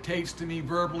dictates to me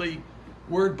verbally,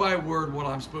 word by word, what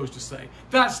I'm supposed to say.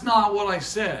 That's not what I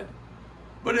said.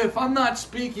 But if I'm not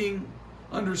speaking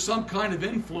under some kind of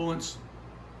influence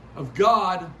of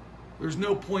God, there's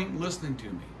no point in listening to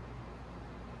me.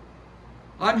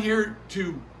 I'm here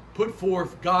to put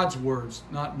forth God's words,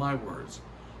 not my words.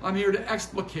 I'm here to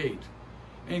explicate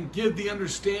and give the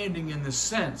understanding in the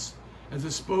sense, as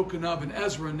is spoken of in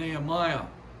Ezra and Nehemiah,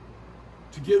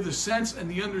 to give the sense and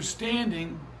the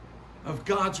understanding of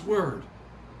God's word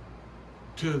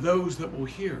to those that will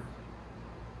hear.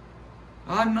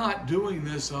 I'm not doing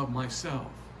this of myself.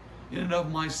 In and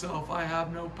of myself, I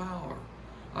have no power.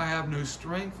 I have no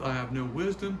strength. I have no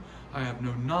wisdom. I have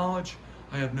no knowledge.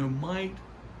 I have no might.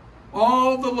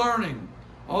 All the learning,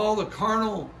 all the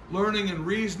carnal learning and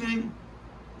reasoning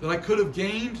that I could have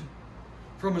gained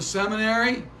from a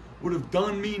seminary would have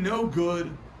done me no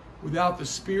good without the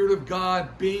Spirit of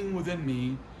God being within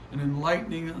me and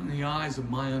enlightening the eyes of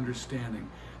my understanding,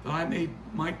 that I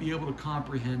might be able to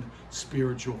comprehend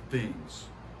spiritual things.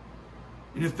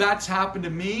 And if that's happened to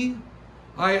me,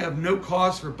 I have no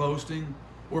cause for boasting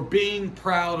or being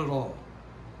proud at all.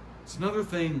 It's another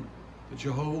thing the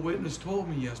Jehovah's Witness told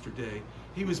me yesterday.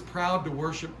 He was proud to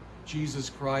worship Jesus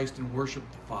Christ and worship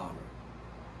the Father.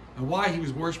 And why he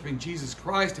was worshiping Jesus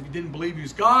Christ if he didn't believe he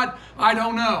was God, I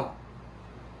don't know.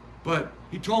 But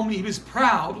he told me he was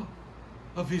proud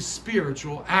of his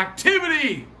spiritual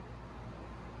activity.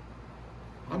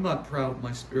 I'm not proud of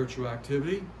my spiritual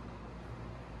activity.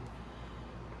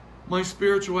 My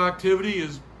spiritual activity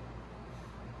is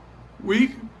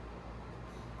weak,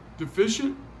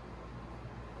 deficient,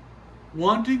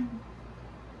 wanting,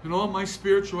 and all my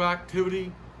spiritual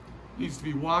activity needs to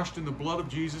be washed in the blood of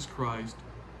Jesus Christ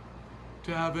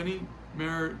to have any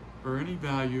merit or any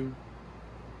value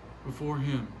before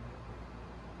him.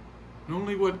 And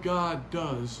only what God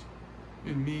does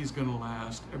in me is going to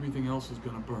last. Everything else is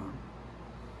going to burn.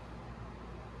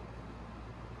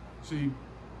 See,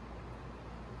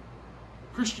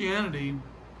 Christianity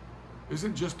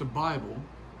isn't just a Bible,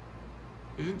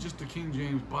 isn't just the King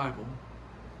James Bible.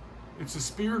 It's the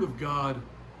Spirit of God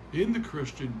in the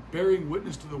Christian bearing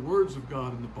witness to the words of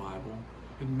God in the Bible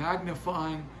and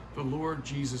magnifying the Lord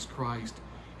Jesus Christ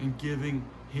and giving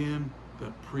him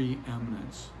the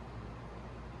preeminence.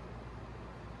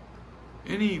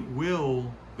 Any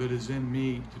will that is in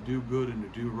me to do good and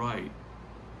to do right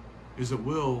is a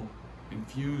will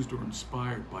infused or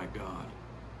inspired by God.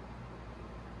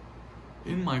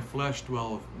 In my flesh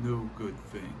dwelleth no good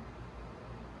thing,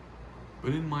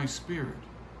 but in my spirit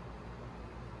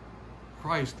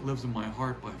Christ lives in my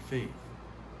heart by faith.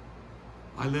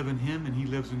 I live in him and he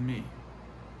lives in me.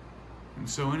 And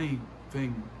so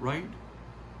anything right,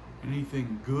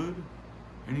 anything good,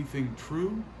 anything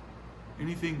true,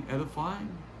 anything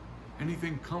edifying,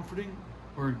 anything comforting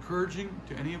or encouraging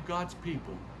to any of God's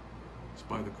people is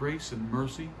by the grace and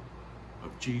mercy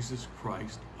of Jesus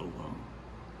Christ alone.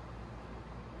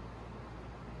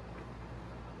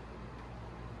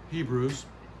 Hebrews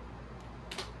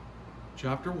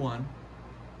chapter 1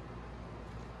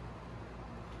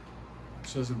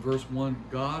 says in verse 1,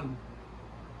 God,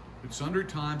 at sundry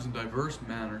times in diverse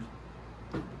manners.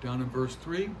 Down in verse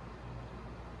 3,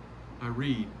 I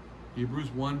read Hebrews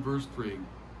 1 verse 3.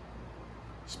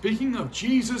 Speaking of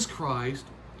Jesus Christ,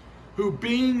 who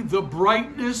being the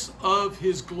brightness of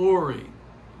his glory.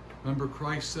 Remember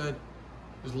Christ said,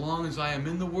 as long as I am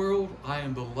in the world, I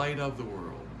am the light of the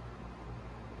world.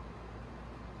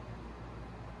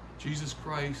 Jesus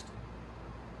Christ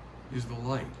is the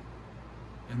light,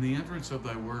 and the entrance of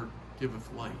thy word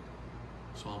giveth light.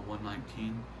 Psalm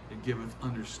 119, it giveth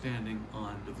understanding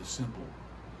unto the simple.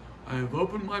 I have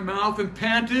opened my mouth and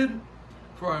panted,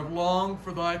 for I have longed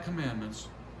for thy commandments.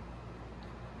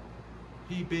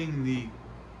 He being the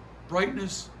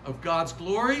brightness of God's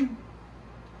glory,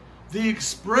 the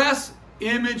express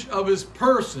image of his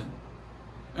person,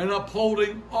 and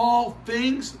upholding all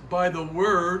things by the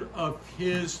word of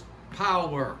his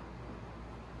power.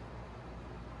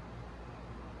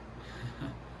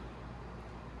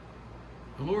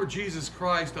 The Lord Jesus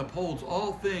Christ upholds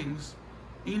all things,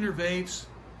 innervates,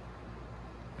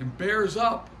 and bears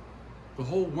up the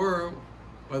whole world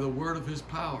by the word of his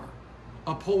power,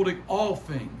 upholding all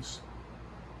things.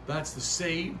 That's the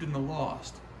saved and the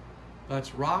lost.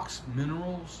 That's rocks,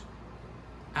 minerals,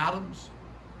 atoms,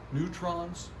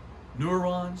 neutrons,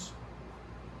 neurons,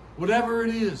 whatever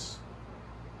it is.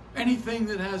 Anything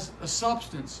that has a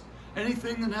substance,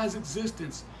 anything that has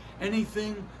existence,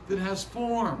 anything that has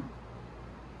form.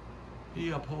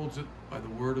 He upholds it by the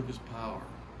word of his power.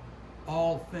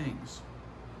 All things.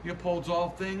 He upholds all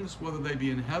things, whether they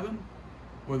be in heaven,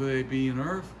 whether they be in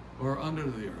earth, or under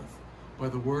the earth, by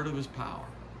the word of his power.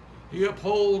 He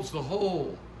upholds the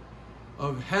whole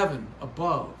of heaven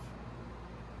above,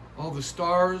 all the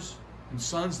stars and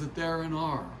suns that therein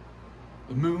are,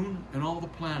 the moon and all the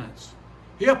planets.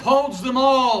 He upholds them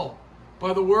all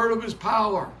by the word of his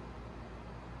power.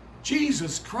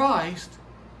 Jesus Christ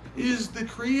is the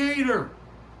creator.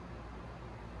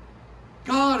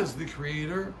 God is the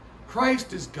creator.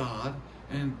 Christ is God,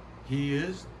 and he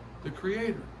is the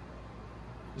creator.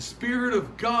 The Spirit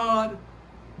of God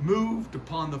moved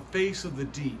upon the face of the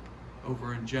deep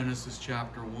over in Genesis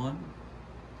chapter 1.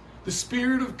 The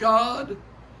Spirit of God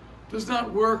does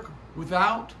not work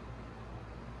without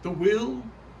the will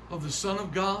of the Son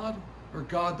of God or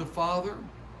God the Father.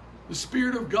 The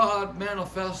Spirit of God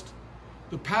manifests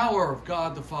the power of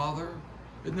God the Father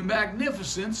and the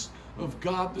magnificence of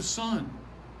God the Son.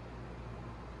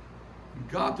 And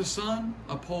God the Son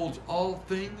upholds all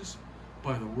things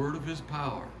by the word of his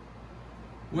power.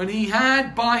 When he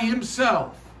had by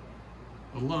himself,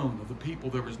 alone of the people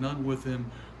there was none with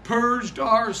him, purged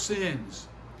our sins,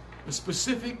 a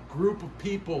specific group of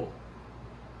people,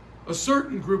 a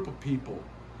certain group of people,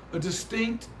 a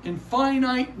distinct and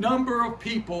finite number of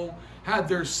people had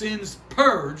their sins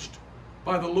purged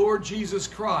by the Lord Jesus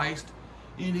Christ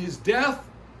in his death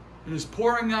and his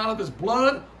pouring out of his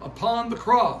blood upon the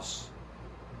cross.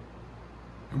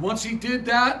 And once he did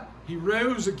that, he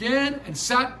rose again and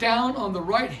sat down on the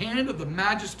right hand of the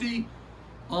Majesty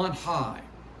on high.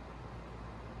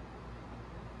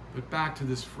 But back to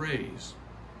this phrase.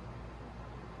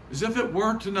 As if it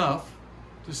weren't enough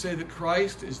to say that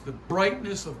Christ is the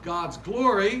brightness of God's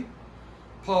glory,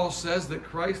 Paul says that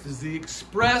Christ is the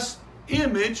express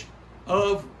image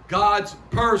of God's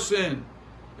person.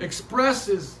 Express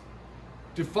is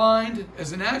defined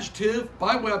as an adjective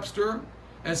by Webster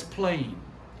as plain.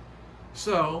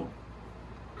 So,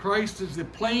 Christ is the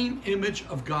plain image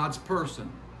of God's person.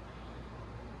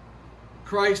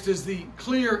 Christ is the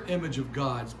clear image of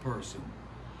God's person.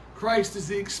 Christ is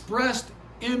the expressed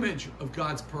image of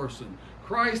God's person.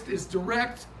 Christ is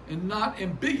direct and not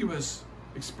ambiguous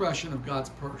expression of God's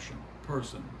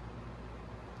person.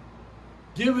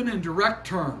 Given in direct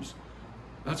terms.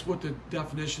 That's what the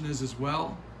definition is as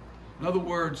well. In other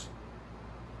words,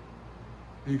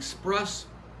 the express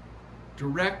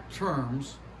direct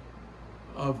terms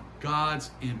of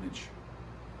God's image.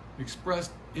 The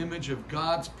expressed image of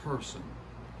God's person.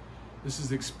 This is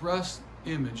the expressed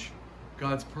image of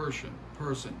God's person.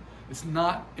 It's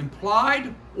not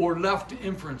implied or left to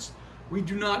inference. We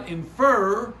do not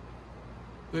infer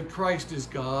that Christ is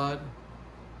God.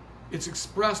 It's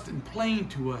expressed and plain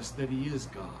to us that he is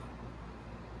God.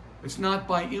 It's not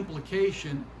by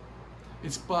implication.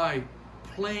 It's by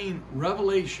plain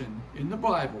revelation in the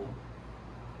Bible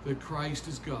that Christ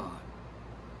is God.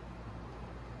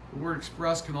 The word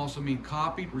express can also mean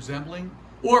copied, resembling,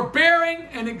 or bearing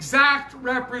an exact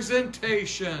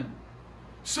representation.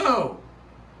 So,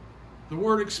 the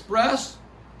word express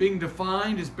being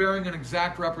defined as bearing an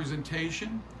exact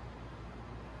representation.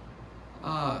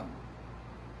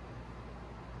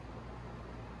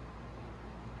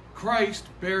 Christ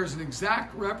bears an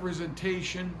exact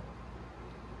representation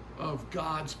of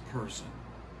God's person.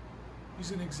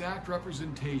 He's an exact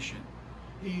representation.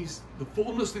 He's the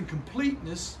fullness and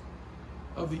completeness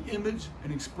of the image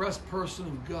and express person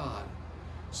of God,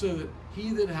 so that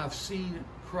he that hath seen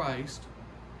Christ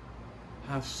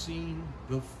hath seen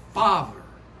the Father.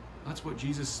 That's what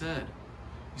Jesus said.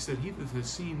 He said, he that hath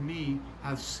seen me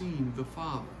hath seen the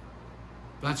Father.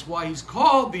 That's why he's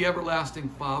called the everlasting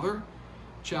Father.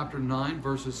 Chapter 9,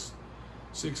 verses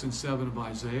 6 and 7 of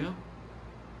Isaiah.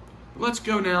 But let's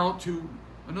go now to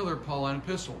another Pauline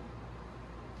epistle,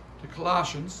 to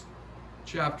Colossians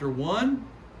chapter 1,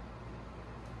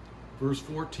 verse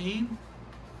 14,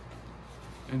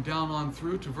 and down on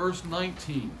through to verse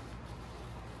 19.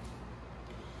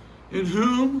 In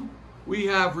whom we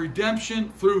have redemption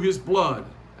through his blood.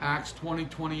 Acts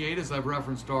 20:28, as I've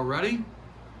referenced already.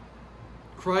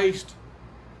 Christ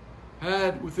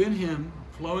had within him,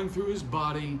 flowing through his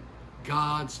body,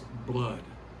 God's blood.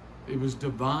 It was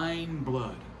divine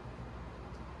blood.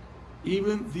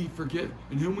 Even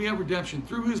in whom we have redemption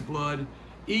through his blood,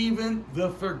 even the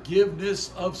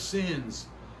forgiveness of sins.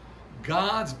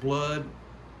 God's blood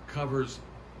covers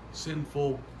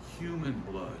sinful human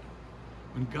blood.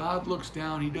 When God looks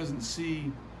down, he doesn't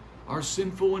see our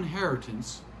sinful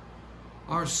inheritance,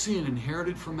 our sin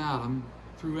inherited from Adam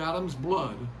through Adam's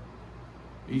blood.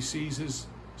 He sees his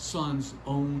Son's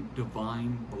own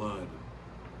divine blood.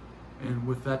 And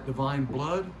with that divine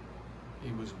blood,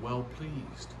 he was well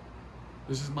pleased.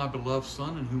 This is my beloved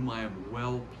Son in whom I am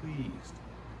well pleased.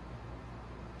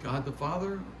 God the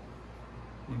Father,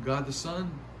 when God the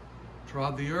Son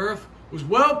trod the earth, was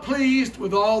well pleased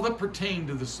with all that pertained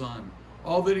to the Son.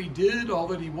 All that he did, all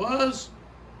that he was,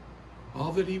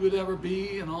 all that he would ever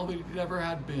be, and all that he ever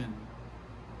had been.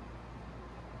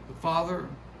 The Father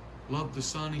loved the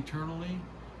Son eternally,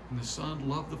 and the Son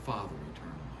loved the Father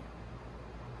eternally.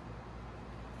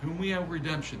 Whom we have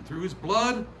redemption through his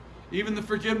blood, even the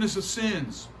forgiveness of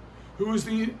sins, who is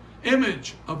the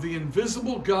image of the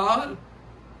invisible God,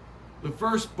 the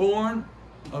firstborn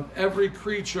of every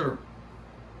creature.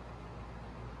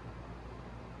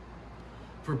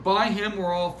 For by him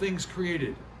were all things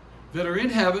created, that are in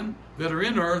heaven, that are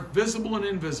in earth, visible and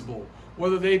invisible,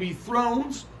 whether they be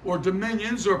thrones, or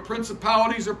dominions, or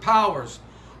principalities, or powers.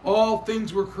 All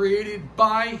things were created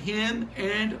by him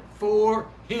and for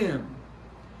him.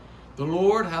 The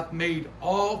Lord hath made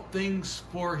all things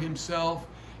for himself,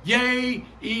 yea,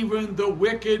 even the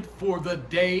wicked for the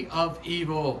day of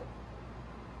evil.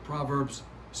 Proverbs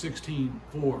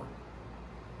 16:4.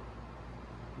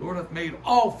 The Lord hath made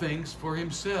all things for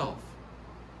himself.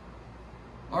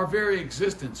 Our very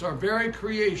existence, our very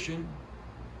creation,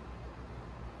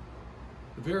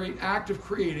 the very act of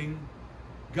creating,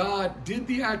 God did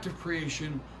the act of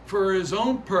creation for his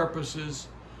own purposes,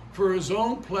 for his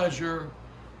own pleasure,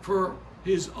 for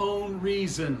his own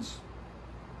reasons.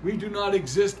 We do not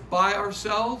exist by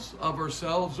ourselves, of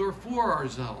ourselves, or for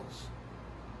ourselves.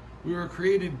 We were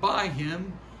created by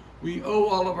him. We owe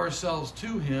all of ourselves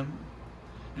to him.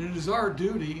 And it is our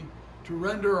duty to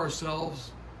render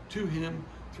ourselves to him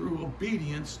through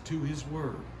obedience to his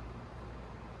word.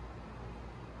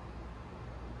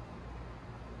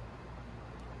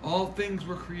 All things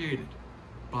were created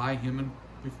by him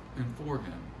and for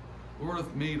him. The Lord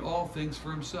hath made all things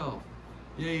for himself,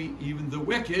 yea, even the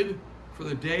wicked for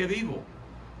the day of evil.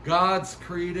 God's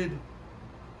created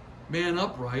man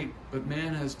upright, but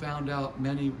man has found out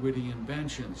many witty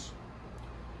inventions.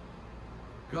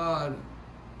 God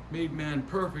made man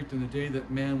perfect in the day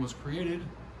that man was created,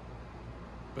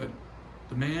 but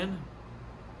the man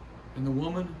and the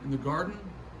woman in the garden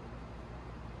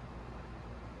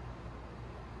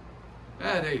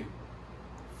had a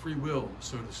free will,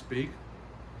 so to speak.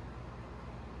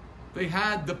 They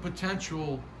had the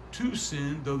potential to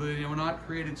sin, though they were not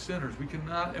created sinners. We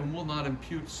cannot and will not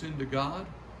impute sin to God.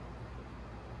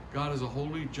 God is a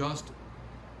holy, just,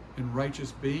 and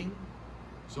righteous being.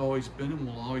 He's always been and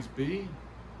will always be.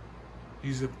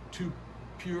 He's too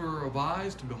pure of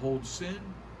eyes to behold sin,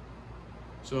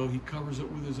 so he covers it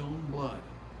with his own blood.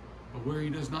 But where he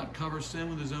does not cover sin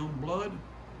with his own blood,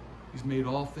 he's made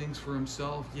all things for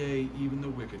himself, yea, even the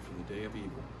wicked for the day of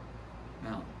evil.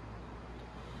 Now,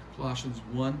 Colossians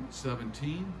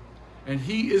 1:17, and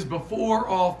he is before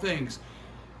all things.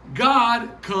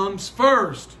 God comes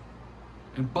first,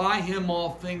 and by him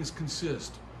all things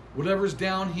consist. Whatever's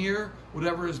down here,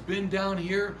 whatever has been down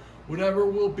here, whatever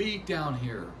will be down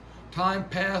here, time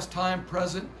past, time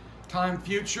present, time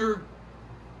future,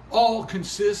 all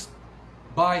consist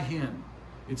by him.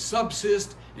 It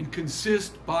subsists and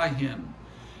consists by him.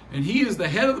 And he is the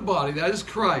head of the body, that is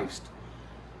Christ.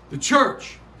 The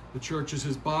church is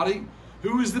his body,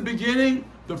 who is the beginning,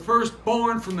 the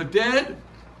firstborn from the dead,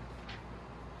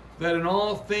 that in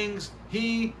all things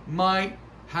he might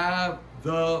have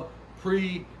the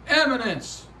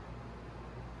preeminence.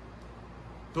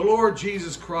 The Lord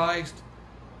Jesus Christ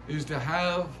is to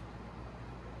have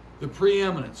the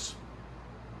preeminence.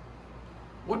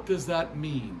 What does that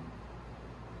mean?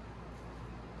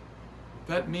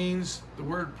 That means, the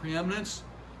word preeminence,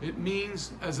 it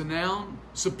means as a noun,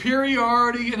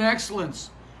 superiority and excellence,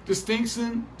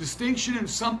 distinction in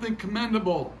something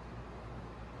commendable,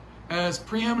 as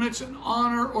preeminence in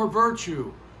honor or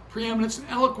virtue, preeminence in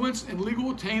eloquence, in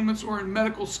legal attainments, or in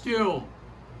medical skill.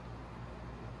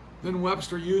 Then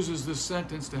Webster uses this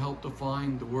sentence to help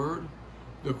define the word.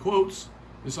 The quotes,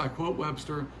 this I quote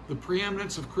Webster, the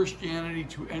preeminence of Christianity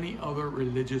to any other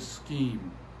religious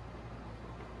scheme.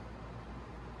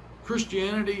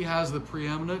 Christianity has the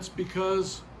preeminence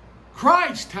because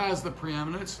Christ has the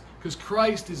preeminence, because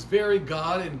Christ is very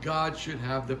God and God should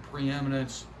have the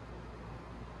preeminence.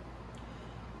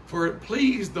 For it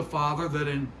pleased the Father that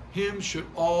in him should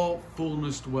all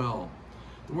fullness dwell.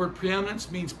 The word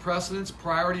preeminence means precedence,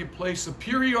 priority of place,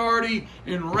 superiority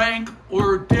in rank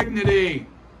or dignity.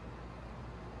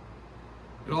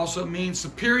 It also means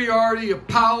superiority of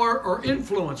power or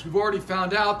influence. We've already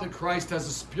found out that Christ has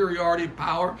a superiority of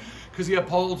power because he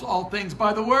upholds all things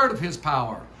by the word of his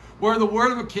power. Where the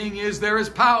word of a king is, there is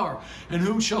power. And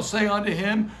who shall say unto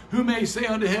him, who may say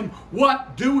unto him,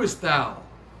 what doest thou?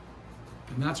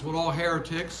 And that's what all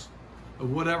heretics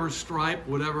of whatever stripe,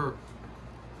 whatever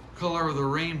color of the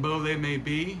rainbow they may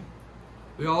be,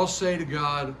 they all say to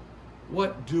God,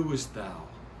 what doest thou?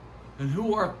 And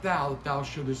who art thou that thou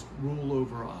shouldest rule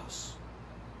over us?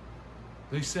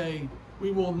 They say,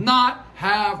 we will not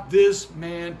have this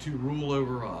man to rule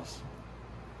over us.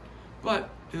 But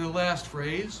in the last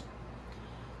phrase,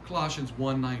 Colossians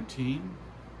 1:19,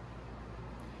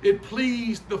 it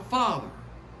pleased the Father.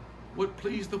 What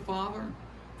pleased the Father?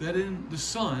 That in the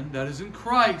Son, that is in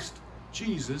Christ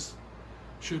Jesus,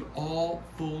 should all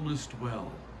fullness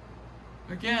dwell.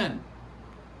 Again,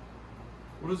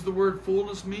 what does the word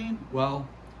fullness mean? Well,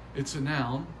 it's a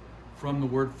noun from the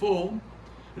word full,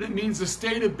 and it means the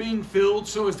state of being filled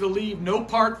so as to leave no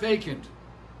part vacant.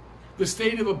 The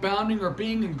state of abounding or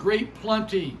being in great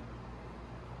plenty.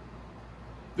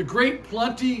 The great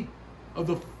plenty of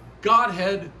the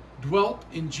Godhead dwelt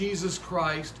in Jesus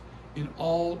Christ in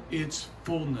all its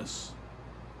fullness.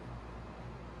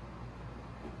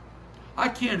 I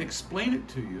can't explain it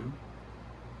to you,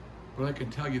 but I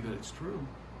can tell you that it's true.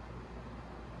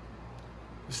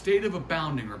 The state of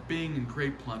abounding or being in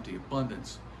great plenty,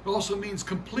 abundance. It also means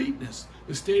completeness,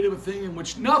 the state of a thing in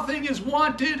which nothing is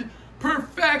wanted,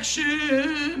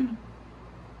 perfection.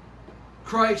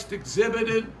 Christ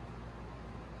exhibited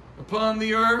upon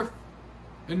the earth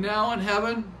and now in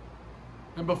heaven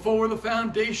and before the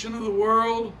foundation of the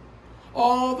world,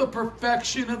 all the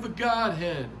perfection of the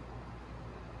Godhead.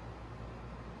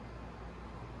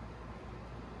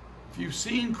 If you've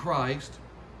seen Christ,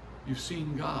 you've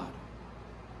seen God.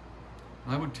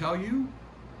 I would tell you,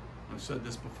 I've said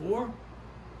this before,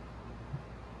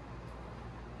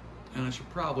 and I should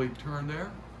probably turn there,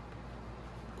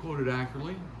 quote it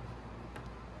accurately,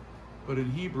 but in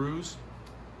Hebrews,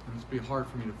 and it's be hard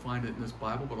for me to find it in this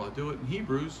Bible, but I'll do it in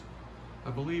Hebrews. I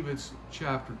believe it's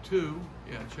chapter 2.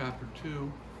 Yeah, chapter 2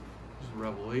 is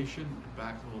Revelation.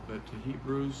 Back a little bit to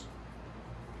Hebrews,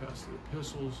 past the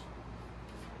epistles,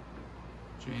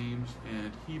 James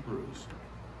and Hebrews.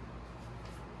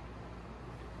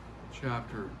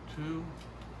 Chapter 2.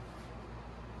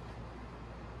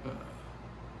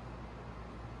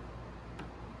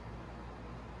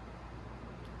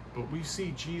 But we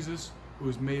see Jesus, who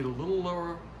was made a little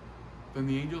lower than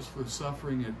the angels for the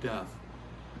suffering of death,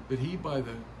 that he, by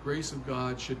the grace of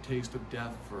God, should taste of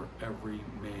death for every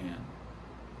man.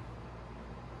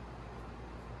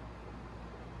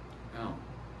 Now,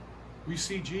 we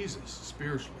see Jesus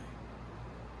spiritually.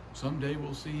 Someday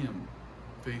we'll see him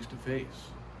face to face.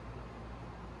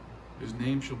 His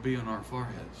name shall be on our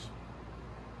foreheads.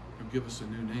 He'll give us a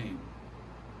new name.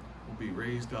 We'll be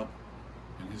raised up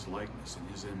in his likeness,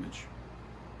 in his image.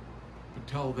 But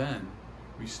till then,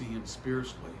 we see him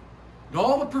spiritually. And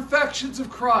all the perfections of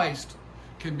Christ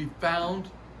can be found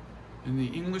in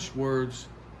the English words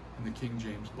in the King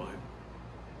James Bible.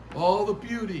 All the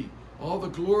beauty, all the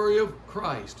glory of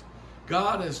Christ.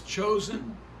 God has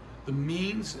chosen the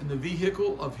means and the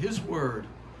vehicle of his word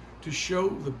to show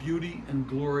the beauty and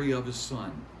glory of his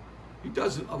Son. He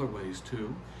does it other ways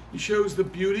too. He shows the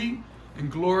beauty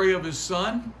and glory of his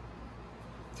Son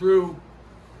through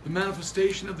the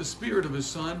manifestation of the Spirit of his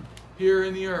Son here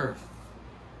in the earth.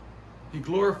 He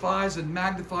glorifies and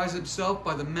magnifies himself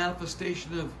by the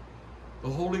manifestation of the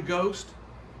Holy Ghost,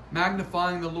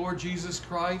 magnifying the Lord Jesus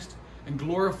Christ and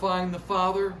glorifying the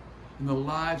Father in the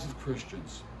lives of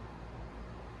Christians.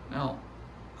 Now,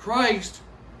 Christ,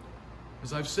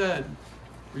 as I've said,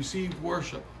 received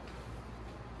worship.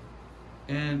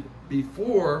 And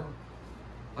before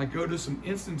I go to some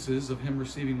instances of him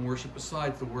receiving worship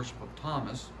besides the worship of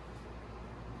Thomas,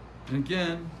 and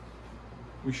again,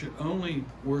 we should only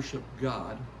worship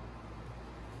God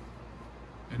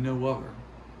and no other.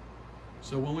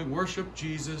 So when we worship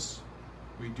Jesus,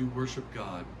 we do worship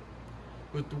God.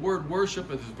 But the word worship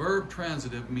as verb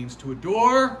transitive means to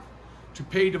adore, to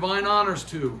pay divine honors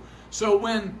to. So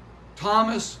when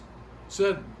Thomas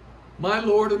said, "My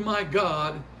Lord and my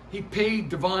God," he paid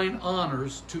divine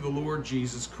honors to the Lord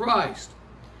Jesus Christ.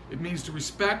 It means to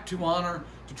respect, to honor,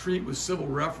 to treat with civil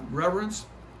reverence.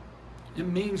 It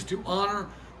means to honor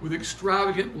with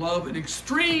extravagant love and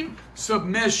extreme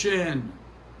submission.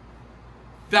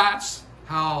 That's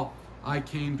how I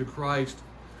came to Christ.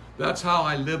 That's how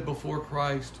I lived before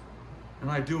Christ. And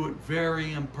I do it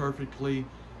very imperfectly.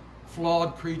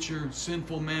 Flawed creature,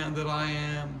 sinful man that I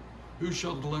am, who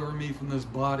shall deliver me from this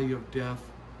body of death?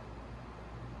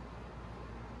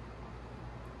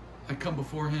 I come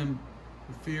before him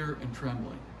with fear and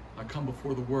trembling. I come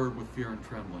before the word with fear and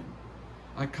trembling.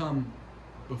 I come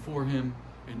before him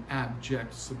in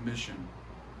abject submission,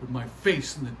 with my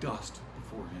face in the dust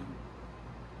before him.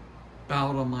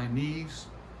 Bowed on my knees,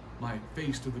 my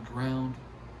face to the ground,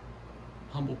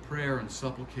 humble prayer and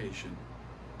supplication,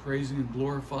 praising and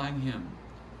glorifying him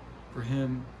for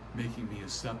him making me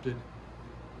accepted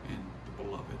and the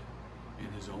beloved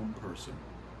in his own person.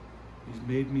 He's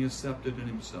made me accepted in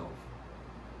himself.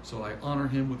 So I honor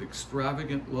him with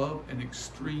extravagant love and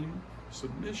extreme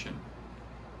submission.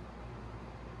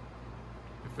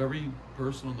 If every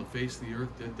person on the face of the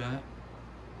earth did that,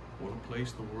 what a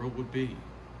place the world would be.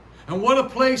 And what a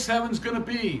place heaven's going to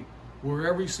be, where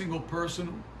every single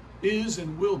person is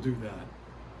and will do that.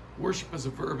 Worship as a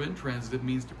verb intransitive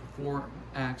means to perform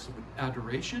acts of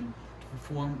adoration, to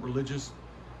perform religious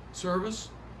service.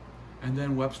 And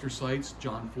then Webster cites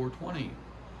John 4:20.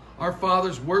 Our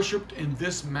fathers worshipped in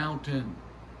this mountain.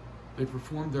 They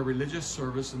performed their religious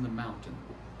service in the mountain.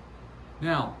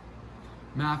 Now,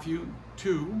 Matthew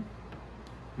 2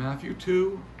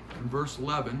 and verse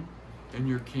 11 in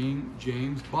your King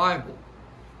James Bible.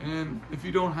 And if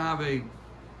you don't have a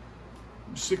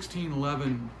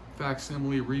 1611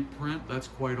 facsimile reprint, that's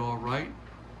quite all right.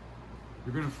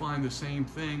 You're going to find the same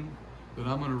thing that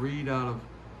I'm going to read out of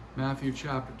Matthew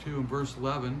chapter 2 and verse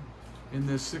 11 in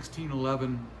this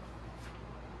 1611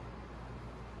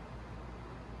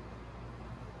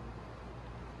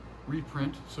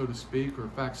 reprint, so to speak, or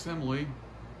facsimile.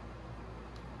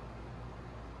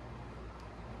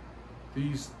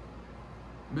 These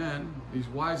men, these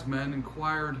wise men,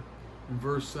 inquired in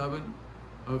verse 7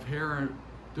 of Herod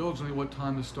diligently what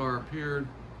time the star appeared.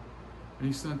 And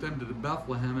he sent them to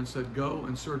Bethlehem and said, go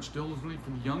and search diligently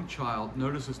for the young child.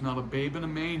 Notice it's not a babe in a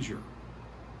manger.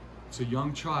 It's a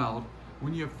young child.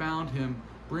 When you have found him,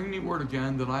 bring me word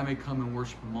again that I may come and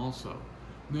worship him also.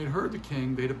 When they had heard the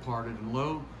king, they departed. And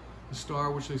lo, the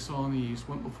star which they saw in the east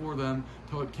went before them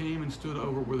till it came and stood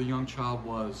over where the young child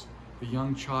was. The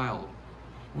young child.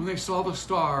 When they saw the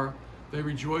star, they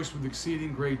rejoiced with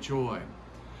exceeding great joy.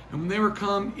 And when they were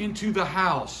come into the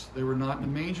house, they were not in a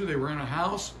manger, they were in a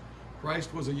house.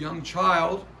 Christ was a young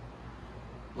child,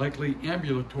 likely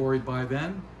ambulatory by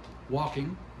then,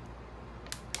 walking.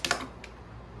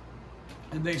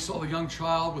 And they saw the young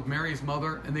child with Mary his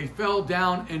mother, and they fell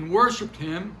down and worshiped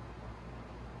him.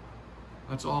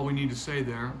 That's all we need to say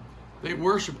there. They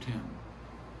worshiped him.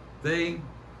 They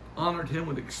honored him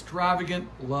with extravagant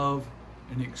love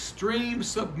and extreme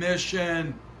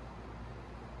submission.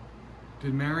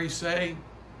 Did Mary say,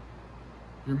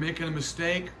 you're making a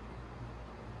mistake?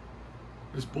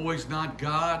 This boy's not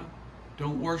God.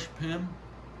 Don't worship him.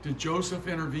 Did Joseph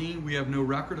intervene? We have no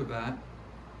record of that.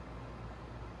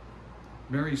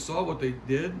 Mary saw what they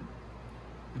did,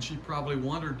 and she probably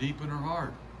wondered deep in her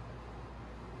heart,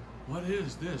 what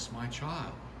is this, my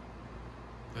child,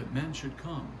 that men should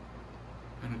come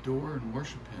and adore and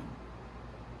worship him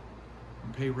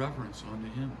and pay reverence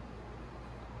unto him?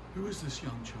 Who is this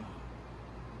young child?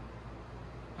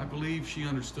 I believe she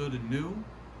understood and knew,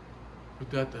 but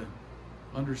that the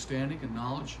understanding and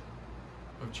knowledge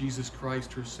of Jesus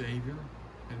Christ, her Savior,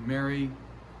 and Mary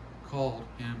called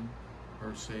him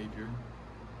her Savior.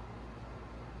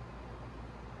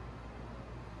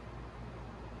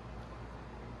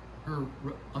 Her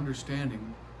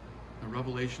understanding, the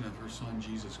revelation of her Son,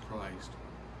 Jesus Christ.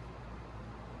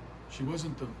 She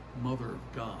wasn't the mother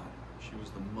of God. She was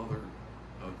the mother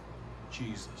of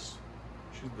Jesus.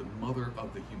 She's the mother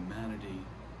of the humanity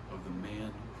of the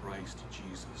man Christ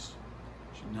Jesus.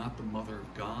 She's not the mother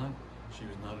of God. She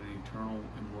was not an eternal,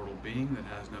 immortal being that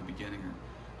has no beginning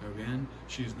or no end.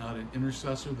 She is not an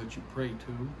intercessor that you pray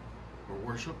to or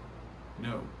worship.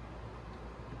 No.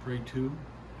 You pray to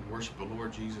and worship the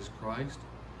Lord Jesus Christ.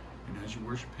 And as you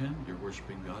worship him, you're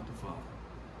worshiping God the Father.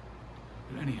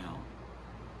 But anyhow,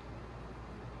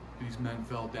 these men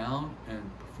fell down and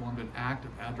performed an act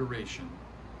of adoration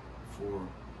for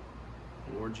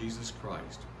the Lord Jesus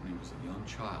Christ when he was a young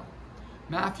child.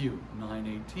 Matthew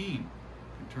 9:18. You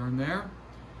can turn there.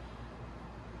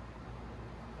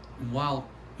 And while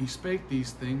he spake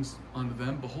these things unto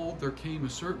them, behold, there came a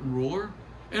certain ruler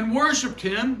and worshipped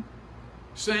him,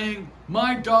 saying,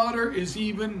 my daughter is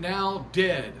even now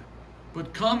dead,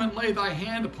 but come and lay thy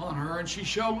hand upon her, and she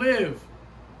shall live.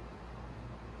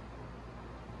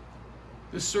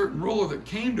 This certain ruler that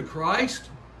came to Christ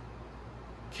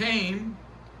came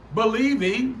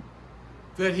believing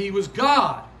that he was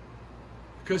God.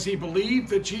 because he believed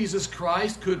that Jesus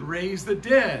Christ could raise the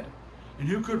dead. And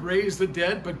who could raise the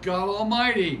dead but God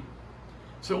Almighty?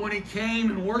 So when he came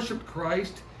and worshiped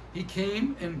Christ, he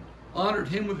came and honored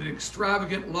him with an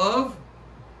extravagant love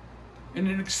and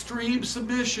an extreme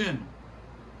submission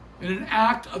and an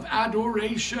act of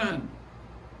adoration.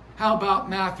 How about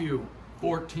Matthew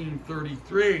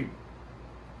 14:33?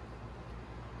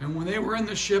 And when they were in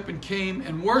the ship and came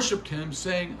and worshipped him,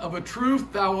 saying, "Of a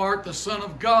truth thou art the Son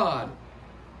of God."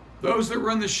 Those that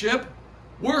were in the ship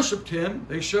worshipped him.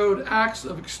 They showed acts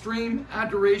of extreme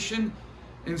adoration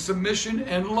and submission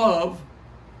and love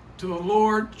to the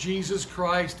Lord Jesus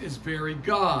Christ as very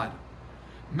God.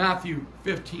 Matthew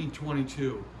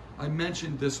 15:22. I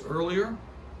mentioned this earlier,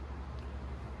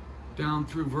 down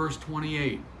through verse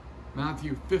 28.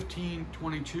 Matthew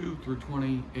 15:22 through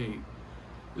 28.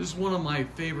 This is one of my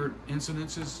favorite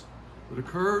incidences that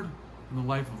occurred in the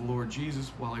life of the Lord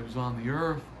Jesus while he was on the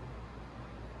earth,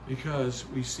 because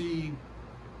we see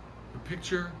the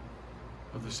picture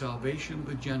of the salvation of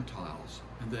the Gentiles,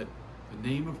 and that the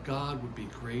name of God would be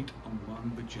great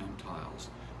among the Gentiles.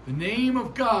 The name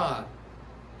of God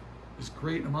is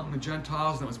great among the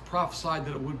Gentiles, and it was prophesied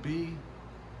that it would be.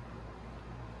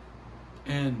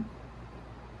 And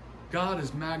God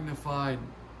has magnified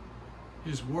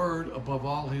his word above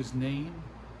all his name,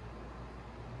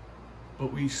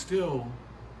 but we still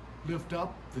lift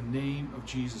up the name of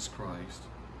Jesus Christ,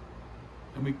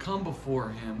 and we come before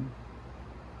him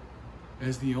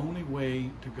as the only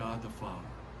way to God the Father.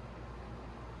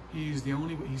 He's the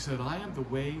only way. He said, "I am the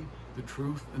way, the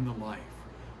truth, and the life.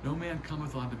 No man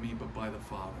cometh unto me but by the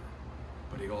Father."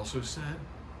 But he also said,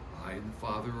 "I and the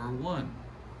Father are one."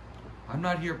 I'm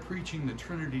not here preaching the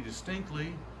Trinity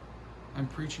distinctly. I'm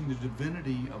preaching the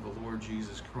divinity of the Lord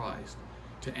Jesus Christ.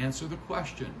 To answer the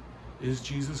question, is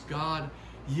Jesus God?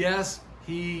 Yes,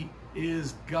 he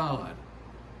is God.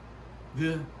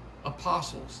 The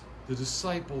apostles, the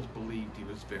disciples believed he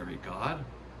was very God,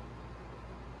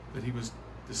 that he was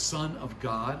the Son of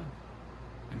God,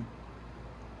 and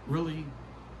really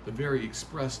the very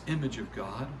express image of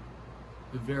God,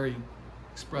 the very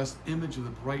express image of the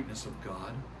brightness of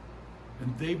God.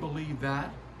 And they believed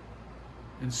that,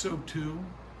 and so too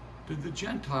did the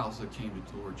Gentiles that came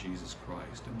to the Lord Jesus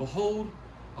Christ. And behold,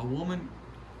 a woman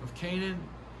of Canaan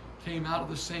came out of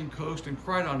the same coast and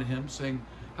cried unto him, saying,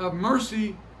 "Have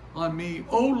mercy on me,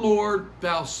 O Lord,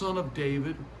 thou Son of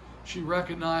David." She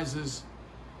recognizes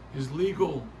his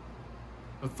legal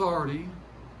authority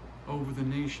over the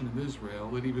nation of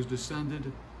Israel, that he was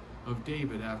descended of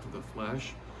David after the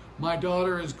flesh. "My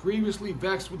daughter is grievously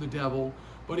vexed with the devil."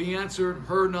 But he answered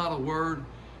her not a word.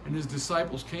 And his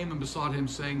disciples came and besought him,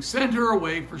 saying, "Send her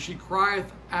away, for she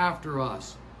crieth after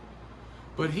us."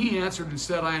 But he answered and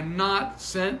said, "I am not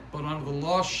sent but unto the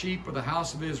lost sheep of the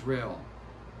house of Israel."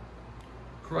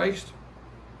 Christ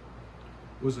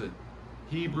was a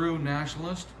Hebrew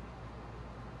nationalist.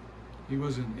 He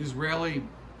was an Israeli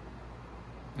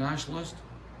nationalist.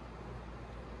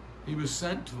 He was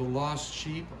sent to the lost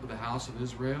sheep of the house of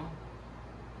Israel.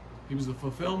 He was the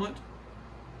fulfillment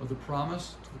of the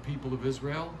promise to the people of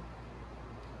Israel.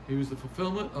 He was the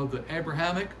fulfillment of the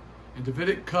Abrahamic and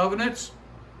Davidic covenants.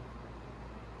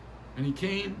 And he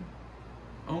came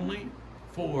only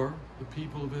for the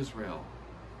people of Israel.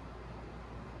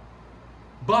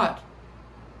 But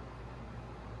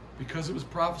because it was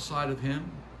prophesied of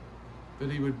him that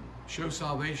he would show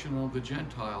salvation on the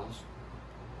Gentiles,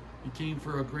 he came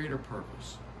for a greater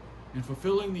purpose, in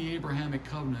fulfilling the Abrahamic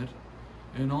covenant,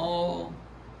 and all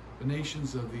the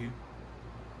nations of the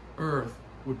earth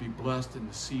would be blessed in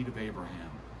the seed of Abraham,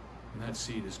 and that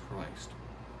seed is Christ.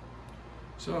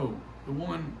 So the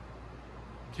woman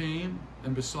came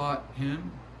and besought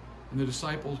him, and the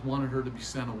disciples wanted her to be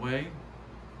sent away,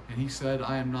 and he said,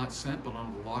 "I am not sent but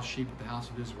unto the lost sheep of the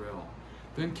house of Israel."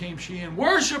 Then came she and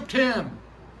worshipped him.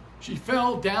 She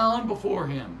fell down before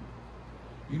him.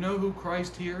 You know who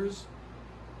Christ hears?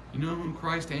 You know whom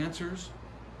Christ answers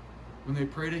when they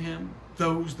pray to him?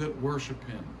 Those that worship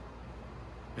him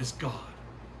as God.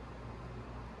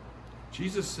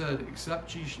 Jesus said,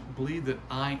 "Except ye believe that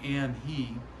I am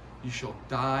he, you shall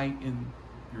die in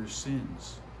your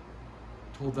sins."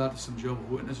 Told that to some Jehovah's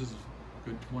Witnesses a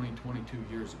good 22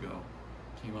 years ago.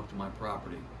 Came up to my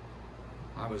property.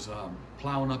 I was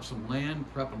plowing up some land,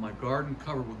 prepping my garden,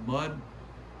 covered with mud,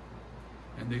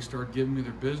 and they started giving me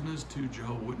their business, 2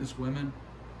 Jehovah's Witness women.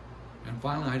 And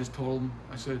finally I just told them,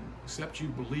 I said, "Except you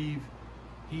believe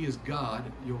he is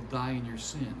God, you'll die in your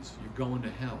sins. You're going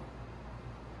to hell."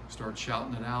 Started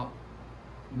shouting it out,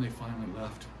 and they finally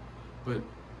left. But,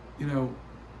 you know,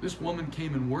 this woman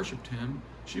came and worshiped him.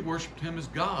 She worshiped him as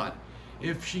God.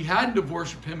 if she hadn't have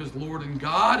worshipped him as Lord and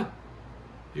God,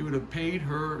 he would have paid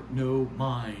her no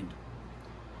mind.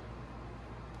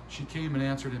 She came and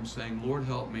answered him, saying, Lord,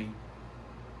 help me.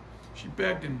 She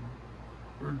begged him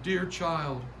for her dear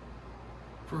child,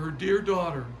 for her dear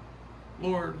daughter.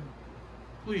 Lord,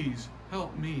 please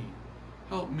help me.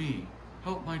 Help me.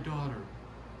 Help my daughter.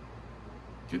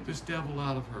 Get this devil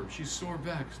out of her. She's sore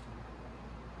vexed.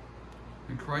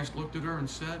 And Christ looked at her and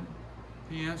said,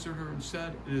 he answered her and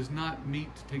said, it is not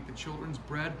meet to take the children's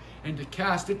bread and to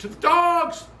cast it to the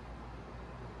dogs.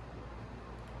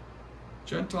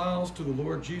 Gentiles to the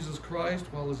Lord Jesus Christ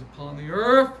while he was upon the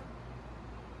earth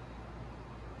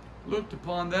looked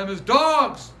upon them as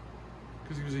dogs,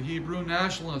 because he was a Hebrew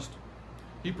nationalist.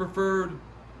 He preferred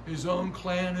his own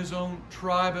clan, his own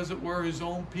tribe, as it were, his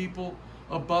own people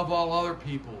above all other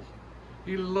people.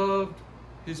 He loved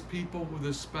his people with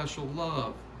a special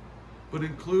love. But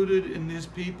included in his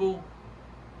people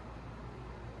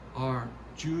are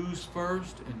Jews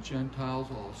first and Gentiles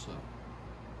also.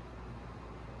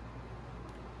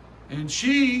 And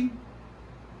she,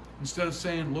 instead of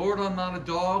saying, Lord, I'm not a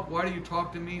dog, why do you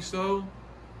talk to me so?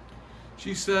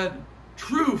 She said,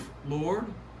 truth, Lord,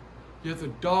 yet the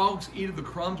dogs eat of the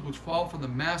crumbs which fall from the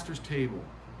master's table.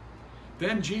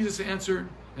 Then Jesus answered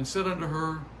and said unto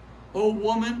her, O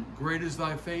woman, great is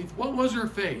thy faith. What was her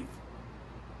faith?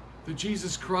 That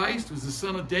Jesus Christ was the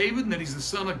Son of David and that he's the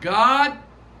Son of God.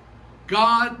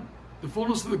 God, the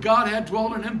fullness of the Godhead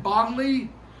dwelt in him bodily,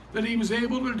 that he was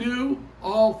able to do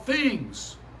all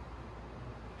things.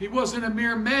 He wasn't a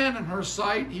mere man in her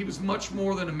sight. He was much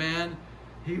more than a man.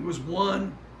 He was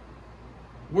one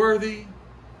worthy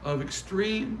of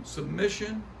extreme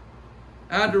submission,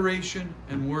 adoration,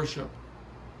 and worship.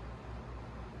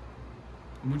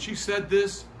 And when she said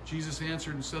this, Jesus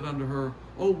answered and said unto her,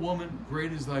 O woman,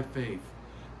 great is thy faith.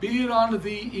 Be it unto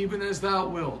thee even as thou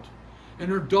wilt. And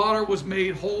her daughter was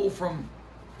made whole from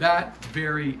that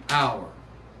very hour.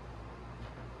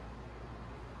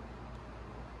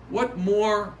 What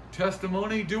more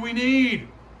testimony do we need?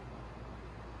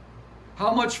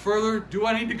 How much further do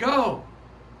I need to go?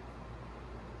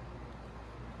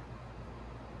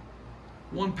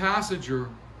 One passage or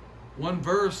one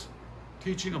verse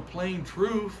teaching a plain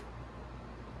truth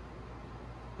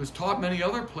that's taught many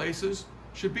other places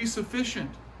should be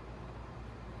sufficient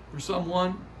for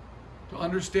someone to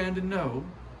understand and know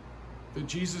that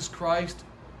Jesus Christ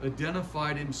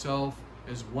identified himself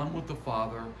as one with the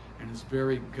Father and is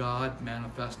very God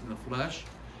manifest in the flesh.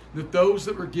 That those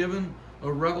that were given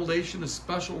a revelation, a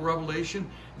special revelation,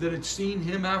 that had seen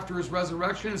him after his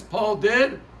resurrection, as Paul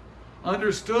did,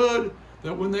 understood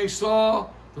that when they saw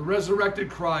the resurrected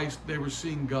Christ, they were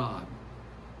seeing God.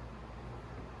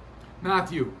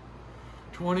 Matthew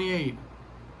 28,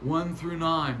 1 through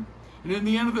 9. And in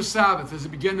the end of the Sabbath, as it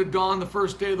began to dawn the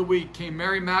first day of the week, came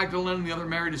Mary Magdalene and the other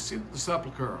Mary to see the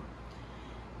sepulchre.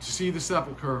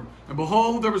 And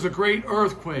behold, there was a great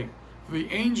earthquake, for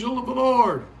the angel of the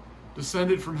Lord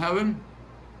descended from heaven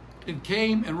and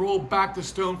came and rolled back the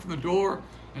stone from the door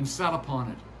and sat upon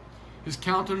it. His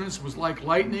countenance was like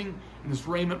lightning, and his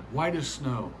raiment white as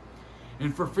snow.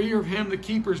 And for fear of him the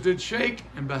keepers did shake,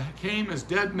 and became as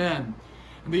dead men.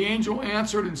 And the angel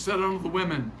answered and said unto the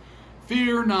women,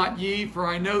 Fear not ye, for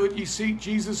I know that ye seek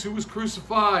Jesus who was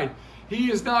crucified.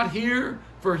 He is not here,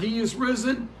 for he is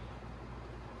risen.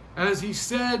 As he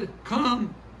said,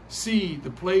 Come, see the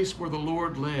place where the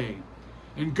Lord lay.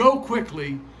 And go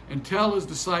quickly, and tell his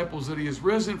disciples that he is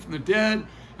risen from the dead.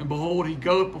 And behold, he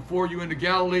goeth before you into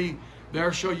Galilee.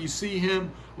 There shall ye see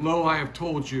him. Lo, I have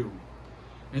told you.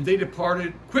 And they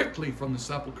departed quickly from the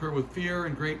sepulchre with fear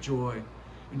and great joy,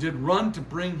 and did run to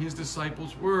bring his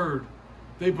disciples word.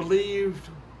 They believed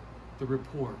the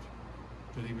report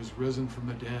that he was risen from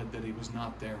the dead, that he was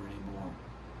not there anymore.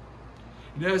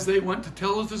 And as they went to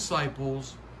tell his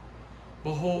disciples,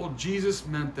 behold, Jesus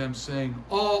met them, saying,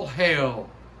 All hail!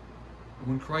 And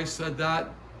when Christ said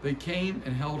that, they came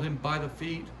and held him by the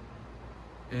feet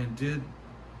and did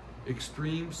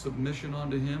extreme submission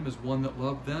unto him as one that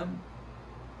loved them.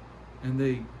 And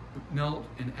they knelt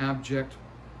in abject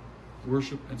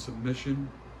worship and submission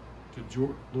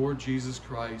to Lord Jesus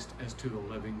Christ as to the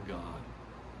living God.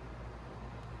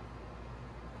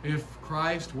 If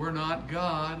Christ were not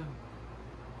God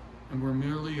and were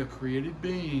merely a created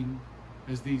being,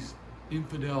 as these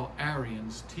infidel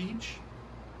Arians teach,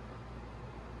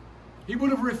 he would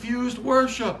have refused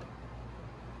worship,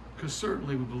 because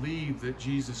certainly we believe that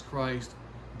Jesus Christ,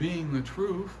 being the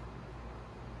truth,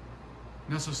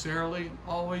 necessarily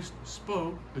always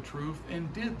spoke the truth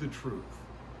and did the truth.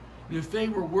 And if they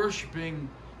were worshiping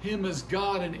him as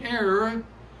God in error,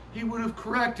 he would have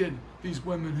corrected these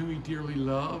women whom he dearly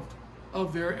loved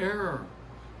of their error.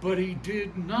 But he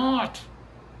did not.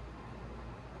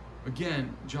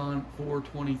 Again, John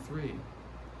 4:23.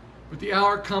 But the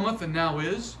hour cometh, and now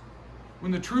is,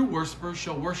 when the true worshipers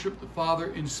shall worship the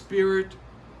Father in spirit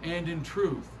and in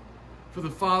truth. For the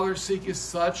Father seeketh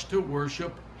such to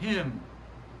worship him.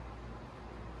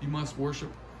 You must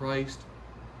worship Christ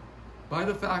by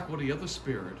the faculty of the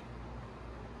Spirit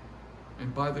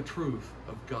and by the truth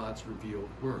of God's revealed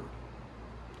word.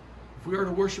 If we are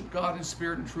to worship God in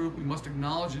spirit and truth, we must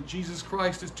acknowledge that Jesus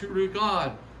Christ is truly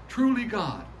God, truly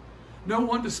God. No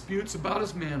one disputes about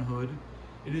his manhood.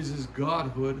 It is his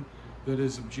godhood that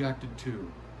is objected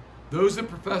to. Those that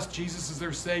profess Jesus as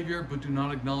their Savior but do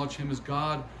not acknowledge him as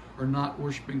God are not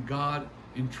worshiping God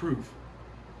in truth.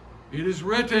 It is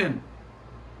written,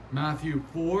 Matthew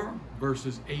 4,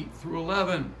 verses 8 through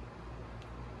 11.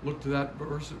 Look to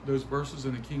those verses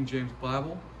in the King James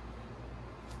Bible.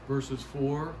 Verses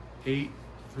 4, 8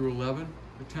 through 11.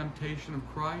 The temptation of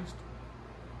Christ.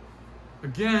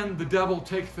 Again, the devil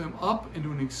taketh him up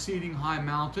into an exceeding high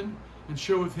mountain, and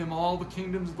showeth him all the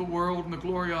kingdoms of the world and the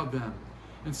glory of them,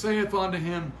 and saith unto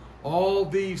him, All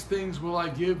these things will I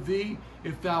give thee,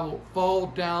 if thou wilt fall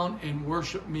down and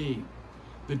worship me.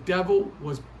 The devil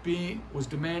was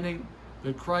demanding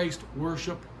that Christ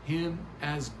worship him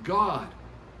as God.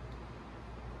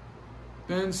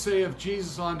 Then saith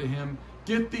Jesus unto him,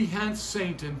 Get thee hence,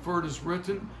 Satan, for it is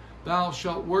written, Thou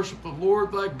shalt worship the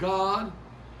Lord thy God,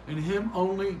 and him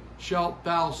only shalt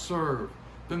thou serve.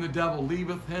 Then the devil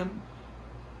leaveth him,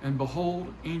 and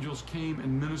behold, angels came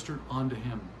and ministered unto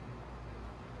him.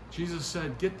 Jesus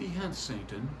said, Get thee hence,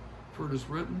 Satan, for it is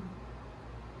written,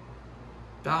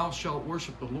 Thou shalt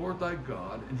worship the Lord thy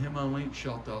God, and him only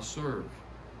shalt thou serve.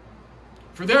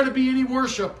 For there to be any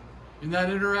worship in that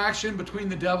interaction between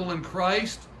the devil and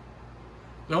Christ,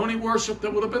 the only worship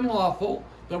that would have been lawful,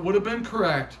 that would have been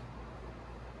correct,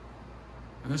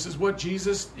 and this is what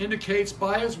Jesus indicates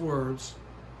by his words,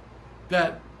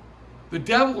 that the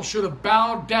devil should have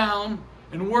bowed down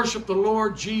and worshiped the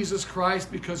Lord Jesus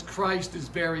Christ because Christ is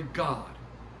very God.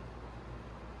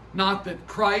 Not that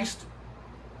Christ,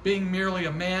 being merely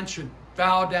a man, should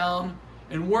bow down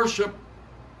and worship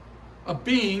a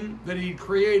being that he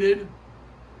created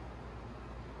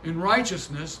in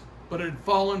righteousness, but had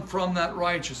fallen from that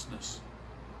righteousness.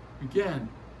 Again,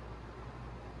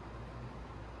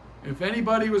 if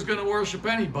anybody was going to worship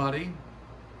anybody,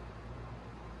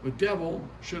 the devil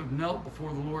should have knelt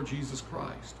before the Lord Jesus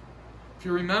Christ. If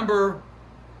you remember,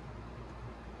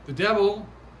 the devil,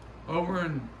 over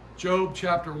in Job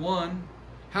chapter 1,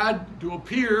 had to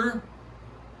appear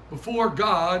before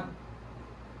God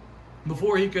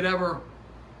before he could ever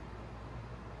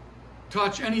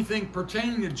touch anything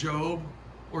pertaining to Job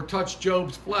or touch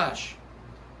Job's flesh.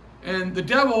 And the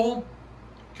devil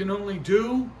can only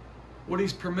do what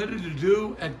he's permitted to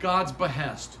do at God's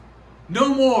behest.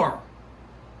 No more.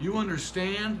 You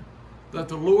understand that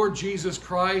the Lord Jesus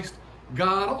Christ,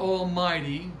 God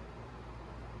Almighty,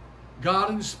 God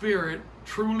in spirit,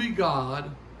 truly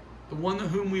God, the one to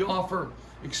whom we offer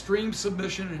extreme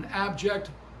submission and abject,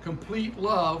 complete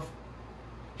love,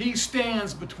 he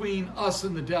stands between us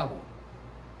and the devil.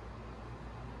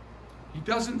 He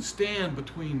doesn't stand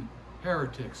between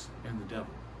heretics and the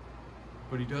devil,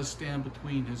 but he does stand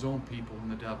between his own people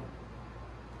and the devil.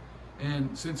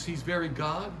 And since he's very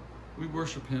God, we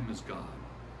worship him as God.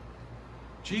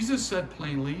 Jesus said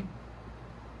plainly,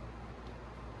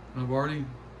 and I've already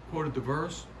quoted the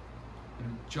verse,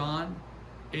 in John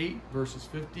 8, verses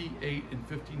 58 and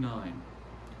 59.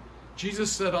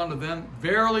 Jesus said unto them,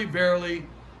 Verily, verily,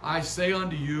 I say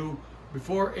unto you,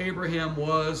 before Abraham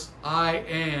was, I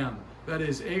am. That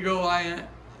is, ego I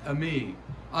am me.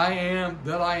 I am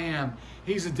that I am.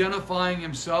 He's identifying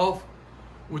himself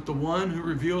with the one who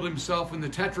revealed himself in the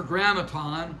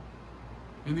Tetragrammaton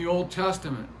in the Old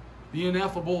Testament. The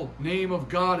ineffable name of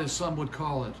God, as some would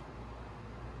call it.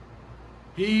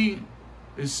 He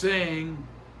is saying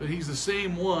that he's the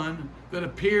same one that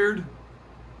appeared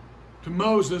to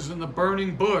Moses in the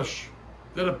burning bush,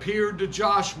 that appeared to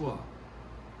Joshua,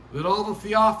 that all the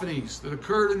theophanies that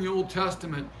occurred in the Old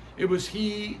Testament, it was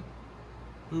he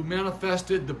who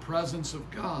manifested the presence of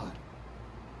God.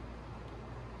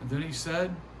 And then he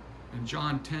said in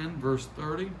John 10, verse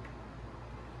 30,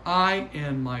 I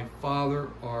and my Father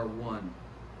are one.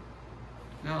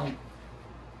 Now,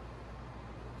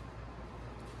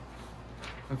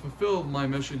 I fulfilled my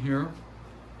mission here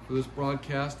for this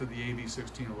broadcast of the AD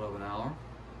 1611 hour.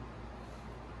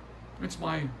 It's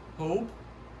my hope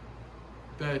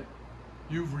that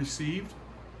you've received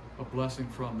a blessing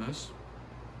from this,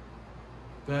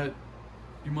 that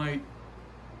You might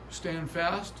stand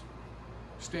fast,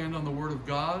 stand on the Word of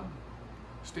God,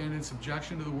 stand in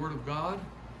subjection to the Word of God,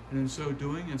 and in so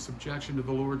doing, in subjection to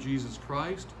the Lord Jesus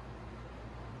Christ,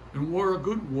 and war a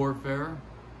good warfare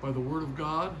by the Word of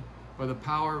God, by the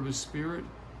power of His Spirit,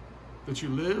 that you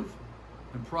live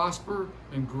and prosper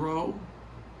and grow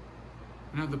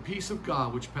and have the peace of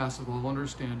God which passeth all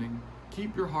understanding.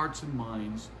 Keep your hearts and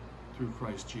minds through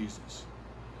Christ Jesus.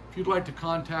 If you'd like to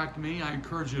contact me, I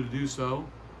encourage you to do so.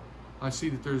 I see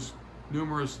that there's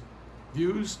numerous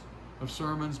views of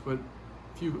sermons, but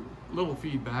little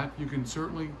feedback. You can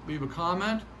certainly leave a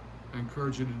comment. I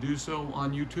encourage you to do so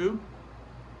on YouTube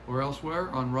or elsewhere,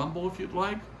 on Rumble if you'd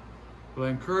like. But I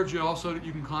encourage you also that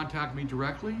you can contact me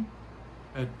directly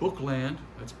at Bookland.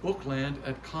 That's Bookland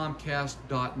at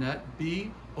Comcast.net,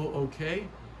 BOOKLAND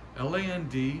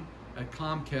at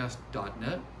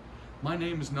Comcast.net. My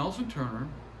name is Nelson Turner.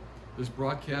 This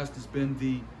broadcast has been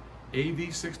the AV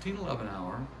 1611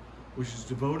 Hour, which is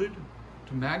devoted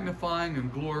to magnifying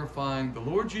and glorifying the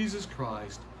Lord Jesus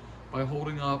Christ by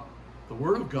holding up the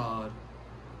Word of God,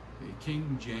 the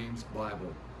King James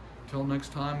Bible. Until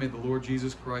next time, may the Lord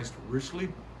Jesus Christ richly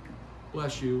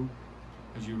bless you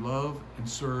as you love and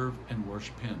serve and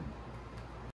worship Him.